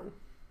pass down.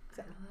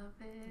 So, I love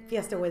it.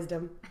 Fiesta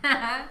wisdom.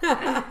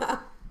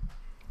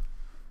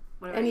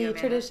 Any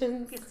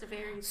traditions?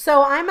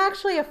 So I'm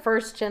actually a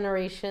first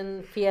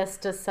generation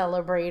Fiesta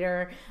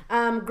celebrator.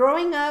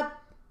 Growing up,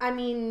 I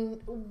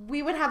mean,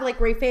 we would have like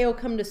Rafeo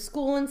come to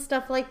school and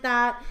stuff like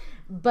that,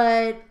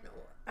 but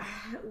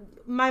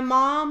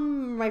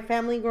my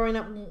family growing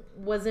up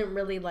wasn't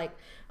really like,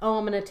 oh,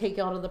 I'm going to take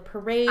y'all to the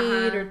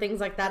parade or things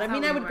like that. That's I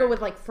mean, I would go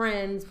with like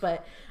friends,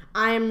 but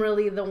I'm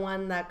really the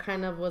one that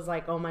kind of was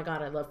like, oh my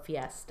God, I love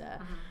Fiesta.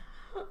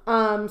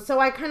 So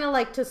I kind of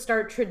like to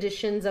start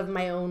traditions of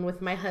my own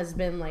with my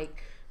husband.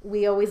 Like,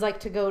 we always like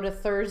to go to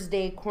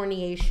Thursday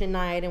coronation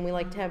night, and we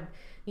like to have,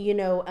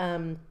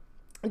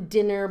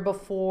 dinner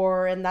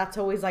before, and that's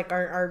always like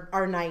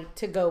our night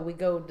to go. We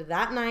go to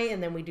that night,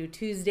 and then we do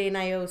Tuesday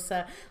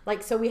NIOSA.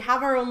 Like, so we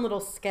have our own little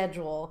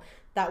schedule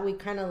that we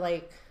kind of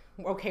like,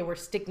 okay, we're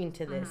sticking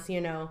to this,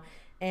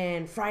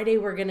 and Friday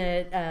we're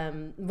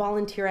gonna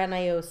volunteer at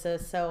NIOSA.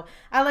 So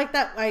I like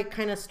that. I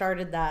kind of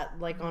started that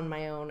like on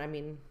my own. I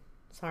mean,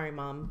 sorry,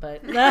 Mom,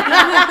 but and then you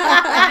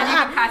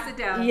can pass it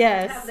down.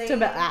 Yes, to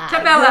Bella.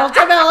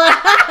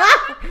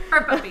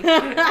 Her puppy.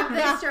 Have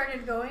they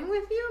started going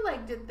with you?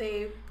 Like, did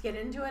they get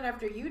into it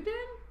after you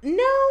did? No,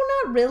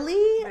 not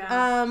really.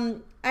 Yeah.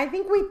 I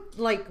think we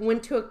like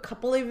went to a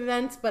couple of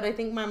events, but I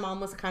think my mom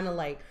was kind of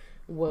like,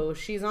 whoa,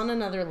 she's on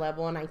another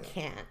level and I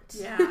can't.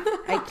 Yeah.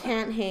 I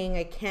can't hang.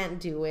 I can't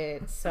do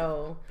it.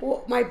 So,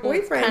 well, my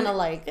boyfriend kind of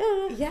like,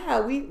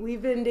 yeah,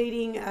 we've been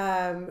dating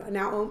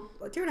now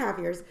 2.5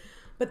 years,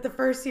 but the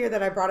first year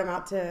that I brought him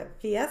out to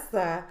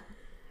Fiesta,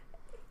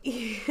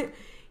 he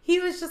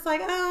was just like,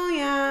 oh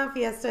yeah,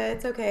 Fiesta,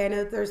 it's okay. I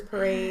know there's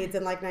parades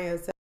and like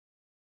NIOSA.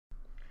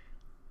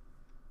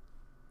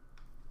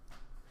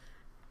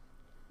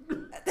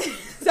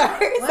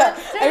 Sorry,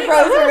 I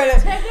froze for a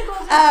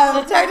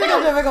minute.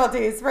 Technical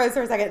difficulties. Froze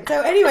for a second.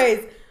 So,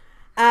 anyways,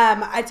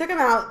 I took him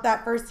out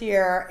that first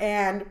year,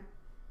 and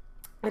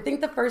I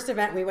think the first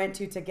event we went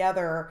to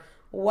together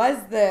was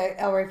the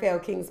El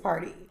Rafeo King's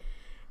Party,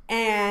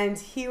 and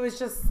he was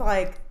just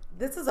like,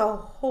 "This is a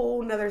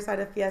whole nother side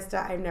of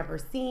Fiesta I've never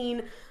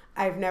seen.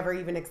 I've never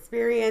even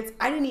experienced.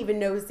 I didn't even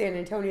know San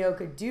Antonio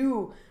could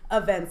do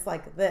events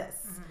like this."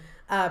 Mm-hmm.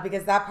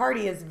 Because that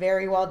party is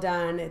very well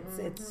done.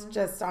 It's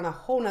just on a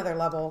whole nother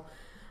level.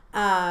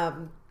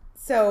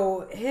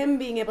 So him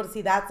being able to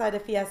see that side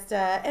of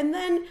Fiesta, and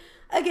then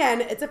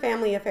again, it's a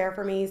family affair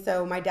for me.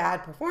 So my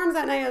dad performs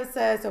at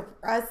NIOSA, so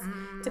for us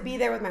to be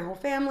there with my whole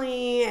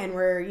family, and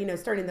we're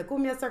starting the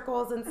cumbia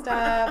circles and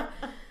stuff.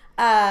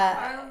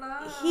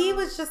 He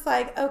was just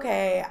like,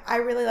 okay, I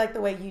really like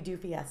the way you do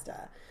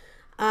Fiesta.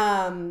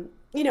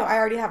 I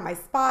already have my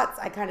spots.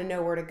 I kind of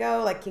know where to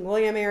go, like King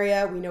William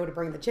area. We know to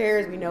bring the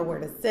chairs. We know where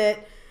to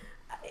sit.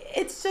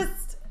 It's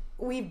just,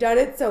 we've done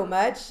it so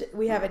much.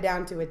 We have it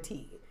down to a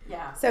T.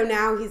 Yeah. So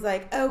now he's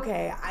like,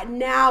 okay,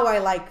 now I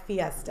like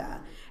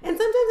Fiesta. And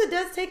sometimes it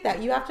does take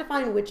that. You have to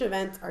find which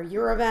events are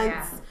your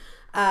events.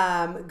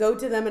 Yeah. Go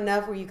to them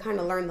enough where you kind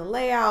of learn the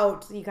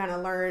layout. You kind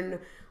of learn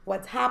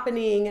what's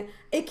happening.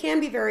 It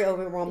can be very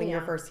overwhelming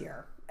your first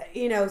year.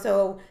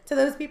 So to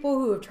those people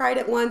who have tried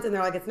it once and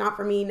they're like, it's not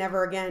for me,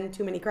 never again,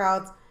 too many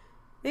crowds,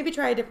 maybe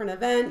try a different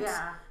event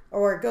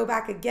or go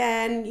back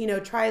again,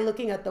 try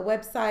looking at the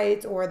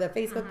websites or the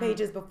Facebook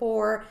pages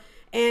before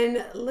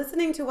and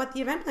listening to what the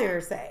event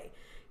planners say.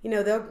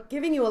 They're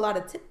giving you a lot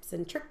of tips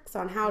and tricks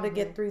on how to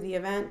get through the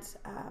event.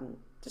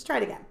 Just try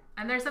it again.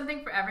 And there's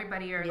something for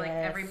everybody or like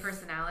every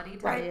personality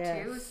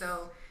type too.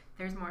 So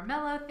there's more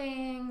mellow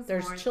things.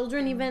 There's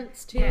children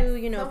events too.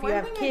 Yes. If you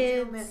have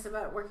kids. I do miss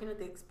about working at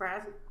the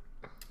Express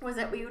was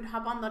that we would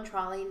hop on the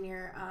trolley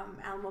near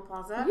Alamo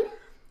Plaza Mm-hmm.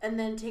 and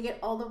then take it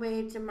all the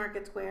way to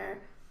Market Square,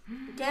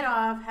 get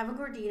off, have a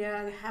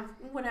gordita, have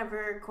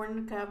whatever, corn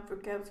in the cup,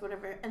 fruit cups,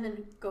 whatever, and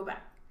then go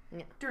back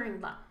during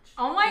lunch.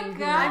 Oh my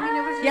god. I mean,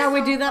 it was just Yeah,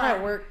 we so do that fun.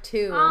 at work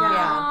too. Aw.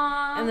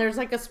 Yeah. And there's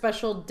like a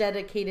special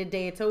dedicated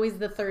day. It's always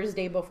the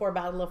Thursday before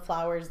Battle of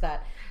Flowers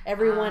that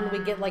everyone we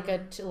get like a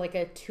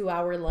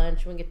 2-hour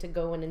lunch. We get to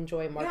go and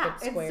enjoy Market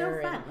Yeah, Square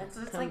it's so fun. and It's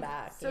just come like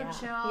back. so Yeah.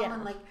 chill Yeah.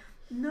 and like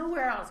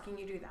nowhere else can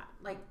you do that.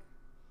 Like,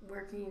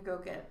 where can you go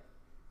get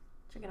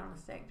chicken on a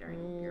stick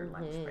during your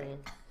lunch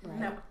break?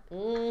 No.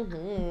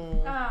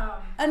 Mm-hmm.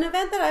 An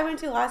event that I went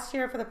to last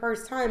year for the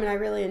first time and I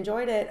really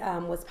enjoyed it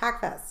was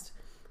PACFest.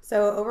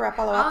 So over at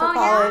Palo Alto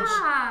College.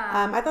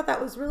 Yeah. I thought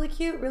that was really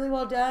cute, really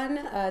well done.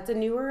 It's a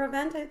newer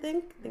event, I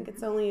think. I think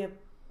it's only a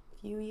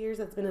few years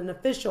that's been an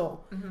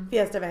official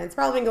Fiesta event. It's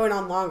probably been going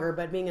on longer,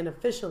 but being an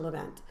official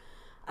event.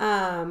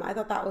 I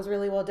thought that was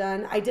really well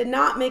done. I did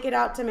not make it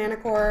out to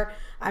Manicore.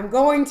 I'm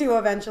going to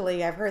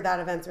eventually. I've heard that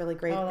event's really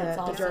great, Oh, that's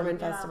the awesome. German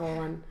festival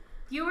one.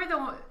 You were the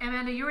one,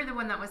 Amanda. You were the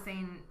one that was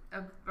saying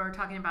or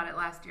talking about it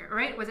last year,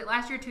 right? Was it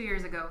last year or 2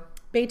 years ago?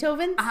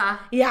 Beethoven's? Uh-huh.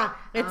 Yeah,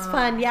 it's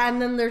fun. Yeah,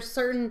 and then there's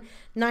certain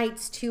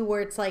nights too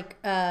where it's like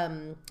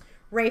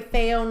Ray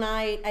Feo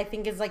night, I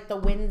think is like the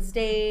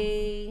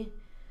Wednesday.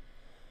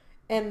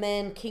 And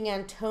then King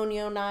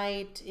Antonio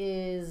night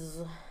is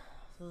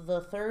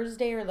the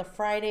Thursday or the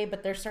Friday,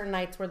 but there's certain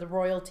nights where the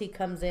royalty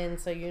comes in,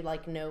 so you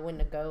like know when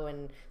to go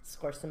and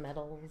score some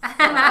medals.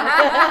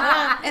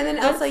 And then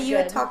Elsa, you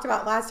had good. talked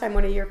about last time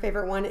one of your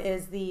favorite one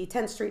is the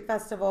 10th Street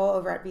Festival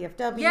over at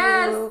VFW.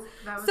 Yes!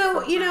 That was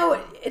So, so you fun.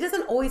 know, it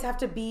doesn't always have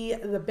to be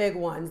the big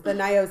ones, the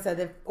Nyosa,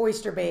 the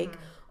Oyster Bake,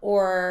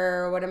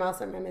 or what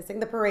else am I missing?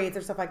 The parades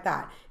or stuff like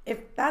that.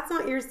 If that's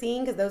not your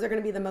scene, because those are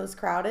going to be the most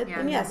crowded,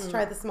 then yes,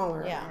 try the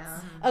smaller Yeah.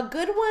 events. A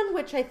good one,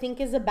 which I think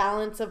is a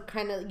balance of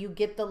kind of, you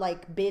get the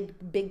like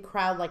big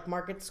crowd, like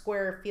Market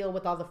Square feel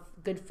with all the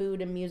good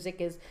food and music,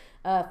 is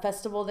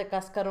Festival de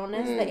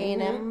Cascarones, the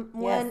A&M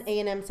one,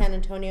 Yes. A&M San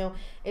Antonio.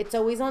 It's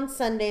always on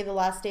Sunday, the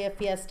last day of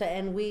Fiesta,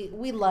 and we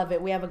love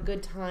it. We have a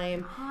good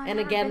time. I And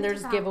never again, been to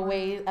there's that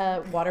giveaway.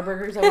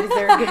 Whataburger's always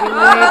there giving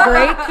away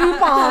great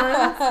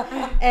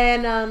coupons.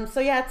 And so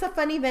yeah, it's a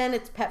fun event.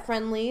 It's pet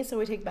friendly, so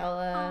we take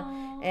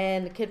Bella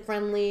and kid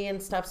friendly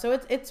and stuff. So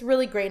it's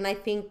really great, and I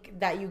think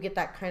that you get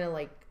that kind of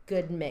like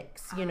good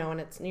mix, you know,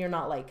 and you're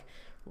not like,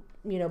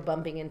 you know,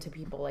 bumping into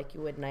people like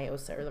you would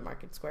Nyosa or the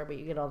Market Square, but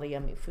you get all the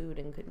yummy food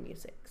and good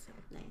music. So.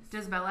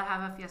 Does Bella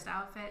have a Fiesta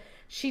outfit?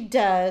 She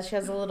does. She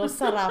has a little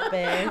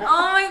sarape.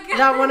 Oh my god.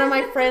 That one of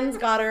my friends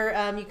got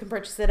her. You can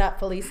purchase it at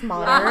Felice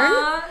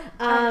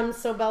Modern.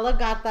 So Bella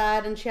got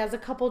that, and she has a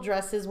couple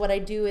dresses. What I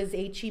do is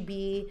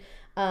HEB.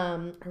 Are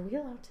we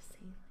allowed to say?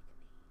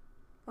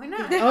 Why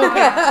not?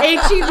 Okay,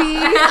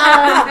 HEB.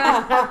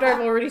 After I've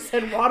already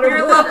said water.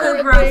 Your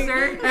local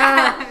grocer.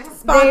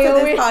 Sponsor They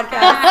this always-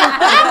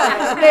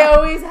 podcast. They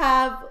always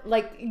have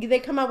like they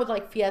come out with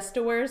like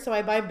Fiesta wear. So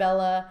I buy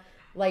Bella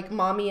like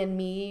mommy and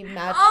me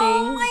matching.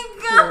 Oh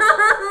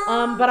my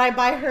god. But I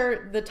buy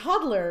her the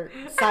toddler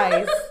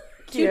size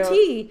Cute.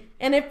 QT,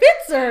 and it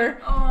fits her.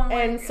 Oh my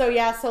And so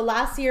yeah, so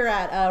last year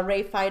at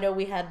Ray Fido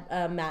we had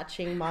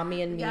matching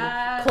mommy and me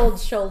Yes. cold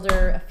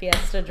shoulder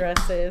Fiesta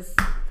dresses.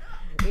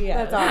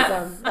 Yeah, That's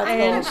awesome. That's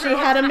And cool. she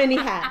had a mini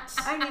hat.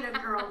 I need a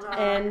girl dog.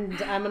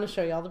 And I'm gonna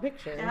show you all the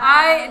pictures.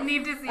 I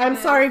need to see I'm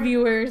this. sorry,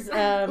 viewers.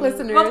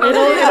 Listeners. We'll post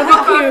It'll it. be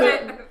We'll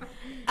cute.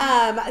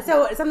 post it.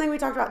 So something we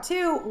talked about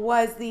too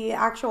was the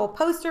actual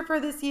poster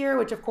for this year,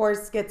 which of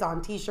course gets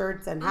on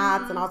T-shirts and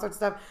hats and all sorts of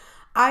stuff.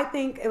 I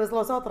think it was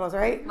Los Otros,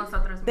 right? Los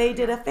Otros. They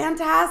did a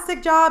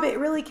fantastic job. It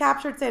really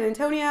captured San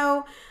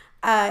Antonio.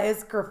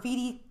 It's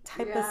graffiti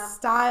type of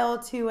style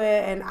to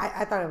it, and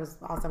I thought it was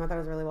awesome. I thought it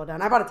was really well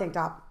done. I bought a tank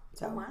top,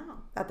 so Wow.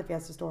 at the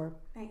Fiesta store.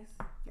 Nice.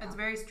 It's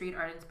very street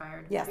art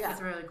inspired. Yes.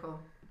 It's really cool.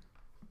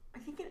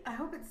 I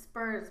hope it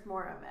spurs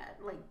more of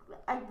it.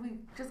 Like, we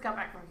just got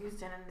back from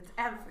Houston and it's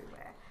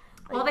everywhere.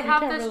 Well, they you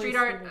have can't the really street see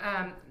art,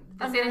 it.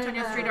 the San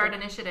Antonio Street Art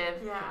Initiative,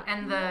 Yeah.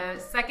 and the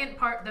second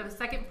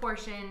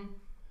portion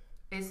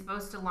is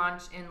supposed to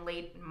launch in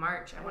late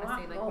March. I want to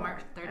say like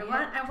March 30th.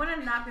 I want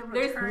to not be able to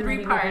There's turn 3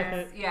 it.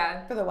 parts.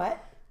 Yeah, For the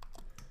what?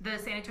 the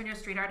San Antonio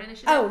Street Art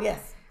Initiative. Oh,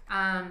 yes.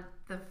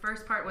 The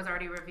first part was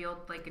already revealed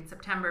like in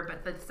September,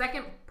 but the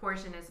second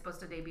portion is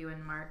supposed to debut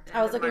in March.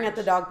 I was looking at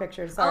the dog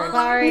pictures. Sorry. Oh.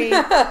 Sorry.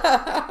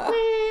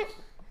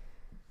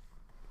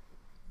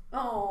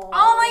 Oh.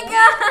 Oh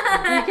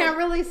my god! You can't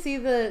really see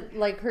the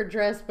like her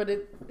dress, but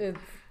it's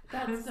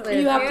That's so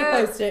You have to Cute.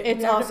 post it. It's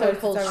You have to also post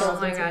it cold so Oh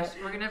everyone my can see gosh,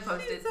 it. we're gonna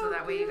post it so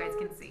that way you guys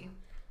can see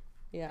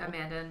yeah.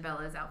 Amanda and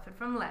Bella's outfit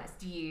from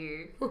last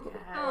year. Oh,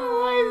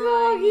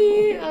 my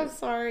doggy. I'm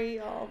sorry,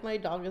 y'all. My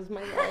dog is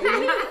my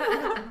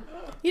life.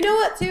 You know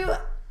what, too?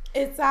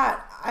 It's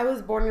that I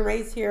was born and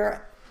raised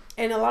here,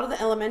 and a lot of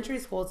the elementary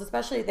schools,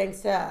 especially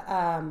thanks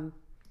to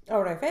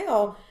Ora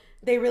Feo,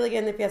 they really get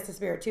in the Fiesta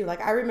spirit, too.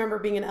 Like, I remember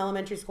being in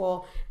elementary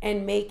school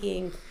and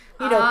making,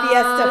 Fiesta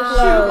floats.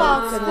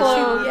 shoebox And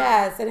floats.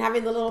 yes, and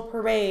having the little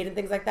parade and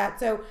things like that.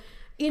 So,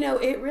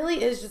 it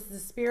really is just the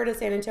spirit of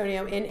San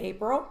Antonio in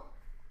April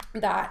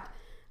that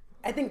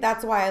I think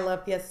that's why I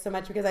love Fiesta so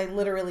much, because I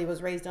literally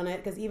was raised on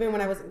it. Because even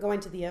when I wasn't going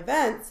to the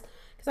events,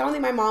 because I don't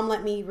think my mom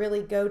let me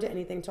really go to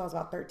anything until I was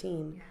about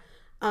 13.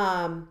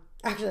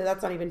 Actually,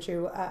 that's not even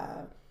true.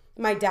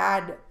 My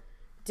dad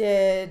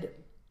did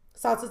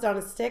salsas on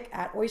a stick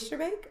at Oyster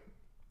Bake,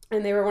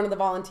 and they were one of the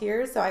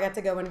volunteers, so I got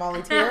to go and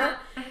volunteer.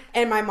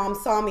 And my mom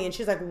saw me, and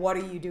she's like, "What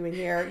are you doing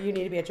here? You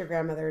need to be at your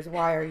grandmother's.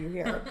 Why are you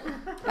here?"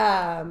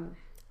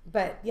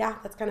 But yeah,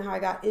 that's kind of how I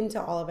got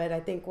into all of it. I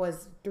think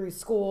was through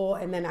school,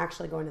 and then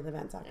actually going to the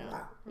events after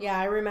that. Yeah,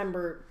 I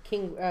remember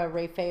King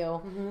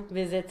Raphael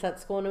visits at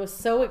school, and it was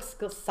so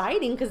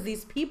exciting because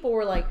these people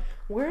were like,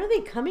 "Where are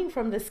they coming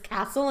from? This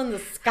castle in the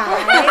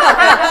sky?"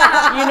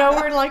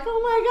 We're like,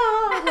 "Oh my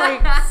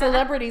god!" Like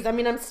celebrities. I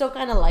mean, I'm still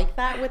kind of like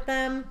that with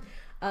them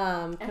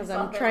because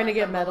I'm trying to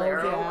get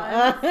medals.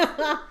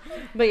 Yeah,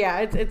 but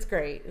yeah, it's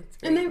great. It's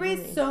great. And they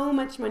raise so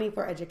much money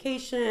for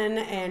education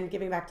and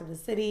giving back to the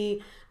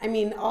city. I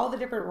mean, all the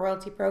different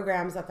royalty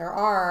programs that there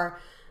are.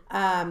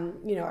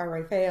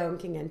 Arifeo and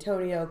King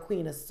Antonio,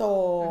 Queen of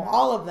Soul,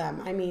 all of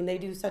them. I mean, they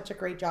do such a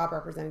great job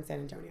representing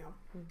San Antonio.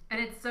 And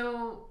it's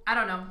so, I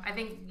don't know, I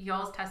think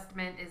y'all's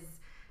testament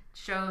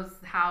shows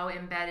how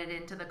embedded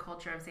into the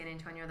culture of San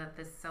Antonio that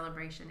this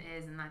celebration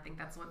is, and I think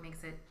that's what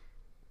makes it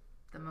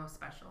the most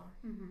special.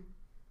 Mm-hmm.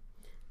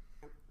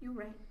 You're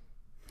right.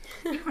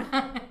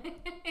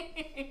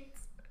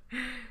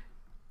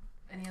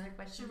 Any other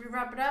questions? Should we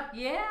wrap it up?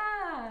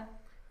 Yeah.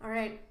 All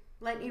right,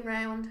 lightning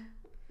round.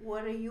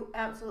 What do you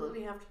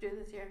absolutely have to do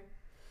this year?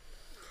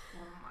 Oh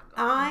my God.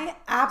 I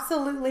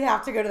absolutely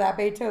have to go to that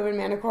Beethoven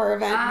Manticore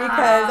event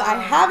because I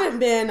haven't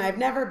been. I've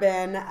never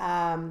been.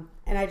 And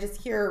I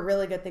just hear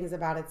really good things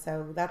about it.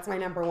 So that's my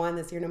number one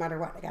this year, no matter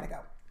what. I got to go.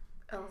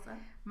 Elsa?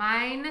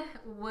 Mine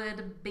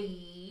would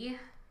be,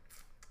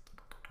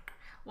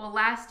 well,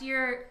 last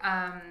year,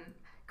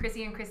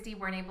 Chrissy and Christy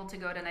weren't able to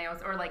go to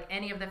Nios or like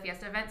any of the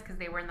Fiesta events because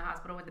they were in the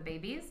hospital with the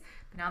babies.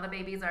 But now the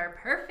babies are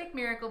perfect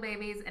miracle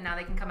babies, and now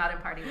they can come out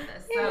and party with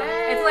us. So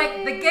it's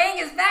like the gang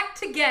is back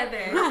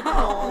together.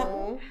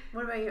 Oh.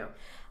 What about you?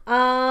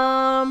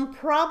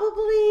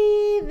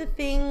 Probably the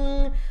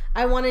thing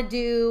I want to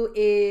do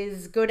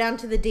is go down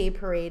to the day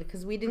parade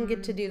because we didn't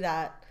get to do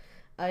that.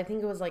 I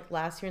think it was like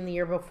last year and the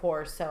year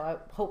before, so I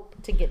hope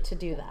to get to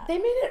do that. They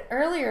made it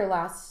earlier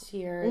last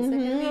year. Is it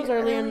gonna be It was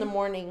earlier in the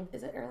morning.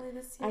 Is it early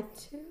this year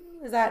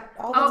too? Is that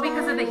all the time? Oh,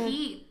 because of the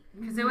heat.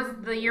 Because it was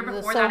the year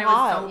before so that, it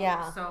hot, was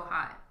yeah. so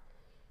hot.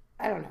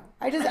 I don't know.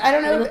 I don't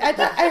know.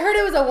 I heard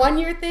it was a 1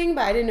 year thing,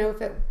 but I didn't know if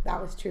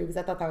that was true because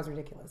I thought that was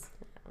ridiculous.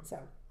 So,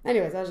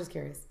 anyways, I was just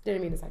curious.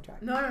 Didn't mean to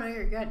sidetrack. No,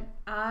 you're good.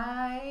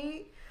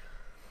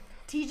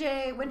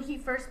 TJ, when he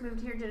first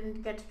moved here,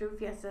 didn't get to do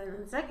Fiesta.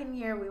 And the second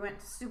year, we went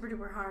super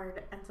duper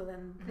hard. And so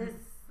then this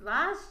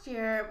last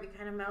year, we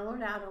kind of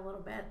mellowed out a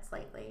little bit,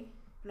 slightly.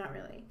 Not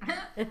really.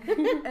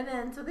 And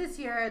then, so this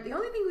year, the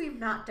only thing we've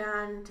not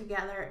done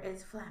together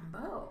is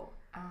flambeau.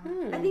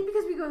 I think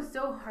because we go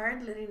so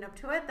hard leading up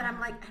to it that I'm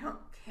like, I don't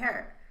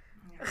care.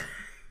 Yeah.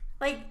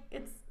 Like,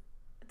 it's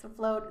a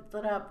float, it's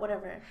lit up,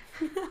 whatever.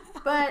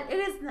 But it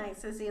is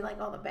nice to see,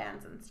 like, all the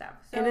bands and stuff.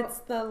 So, and it's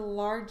the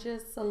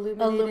largest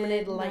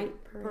illuminated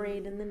light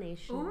parade in the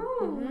nation.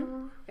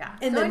 Ooh. Yeah.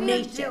 In so the I need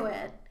nation. to do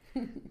it.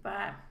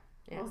 But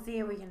we'll see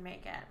if we can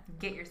make it.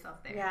 Get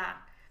yourself there. Yeah.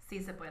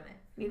 Si se puede.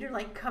 Need to,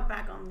 like, cut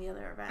back on the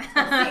other events.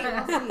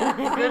 We'll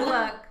see. Good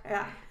luck.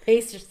 Yeah.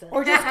 Pace yourself.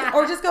 Or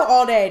just go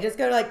all day. Just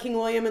go to like King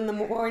William in the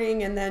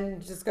morning and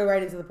then just go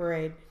right into the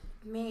parade.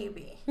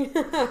 Maybe.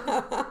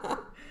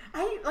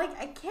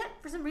 I can't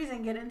for some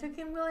reason get into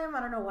King William. I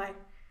don't know why.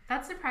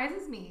 That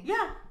surprises me.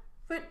 Yeah,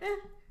 but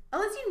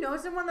unless you know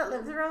someone that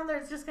lives around there,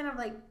 it's just kind of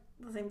like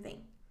the same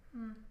thing.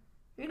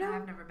 You know,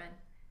 I've never been.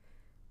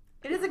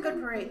 it is a good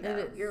parade though.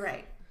 It is. You're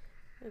right.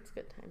 It's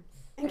good times.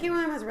 And King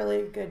William has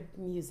really good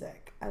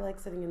music. I like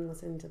sitting and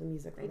listening to the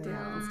music that they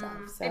have and stuff.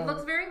 So It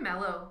looks very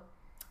mellow.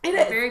 it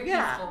is. Very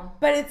Yeah. peaceful.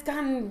 But it's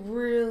gotten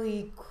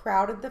really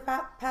crowded the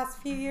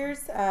past few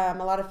years. A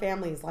lot of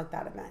families like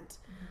that event.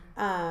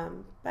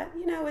 But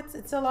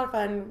it's a lot of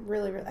fun.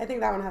 Really, I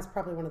think that one has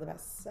probably one of the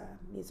best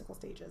musical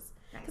stages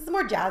because it's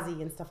more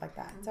jazzy and stuff like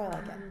that. So I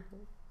like it.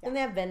 And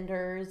they have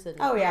vendors and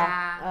Oh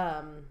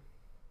yeah,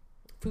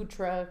 food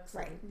trucks.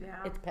 right.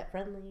 Yeah. It's pet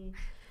friendly,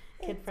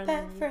 kid It's friendly.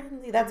 pet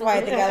friendly. That's why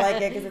I think I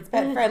like it because it's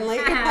pet friendly.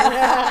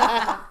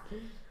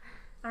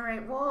 All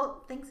right.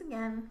 Well, thanks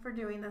again for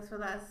doing this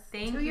with us.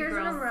 Thank 2 you years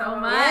girls in a row. so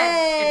much.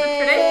 Yay! It's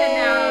a tradition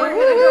now. We're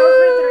gonna go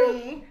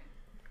for 3.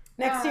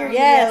 Next year,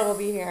 Yes. Yale will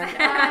be here.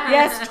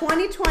 Yes,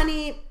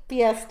 2020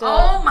 Fiesta.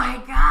 Oh my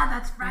God,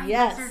 that's right.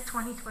 Yes. This is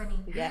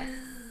 2020. Yes.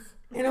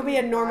 It'll be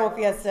a normal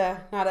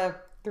fiesta, not a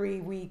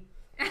 3-week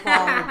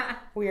long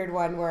weird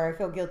one where I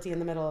feel guilty in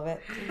the middle of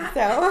it.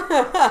 So,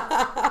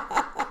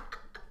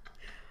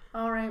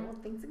 All right. Well,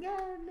 thanks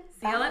again.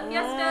 See y'all at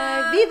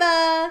Fiesta.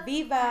 Viva!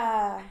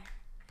 Viva!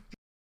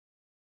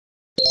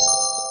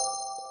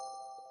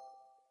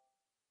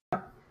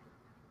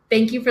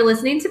 Thank you for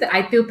listening to the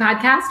ITU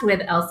podcast with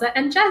Elsa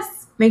and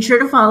Jess. Make sure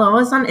to follow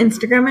us on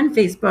Instagram and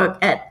Facebook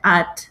at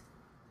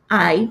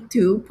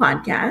I2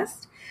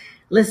 Podcast.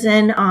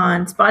 Listen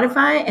on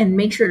Spotify and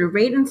make sure to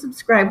rate and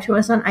subscribe to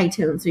us on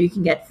iTunes so you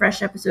can get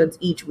fresh episodes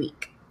each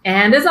week.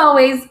 And as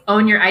always,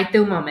 own your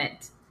ITU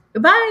moment.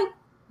 Goodbye.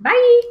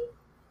 Bye.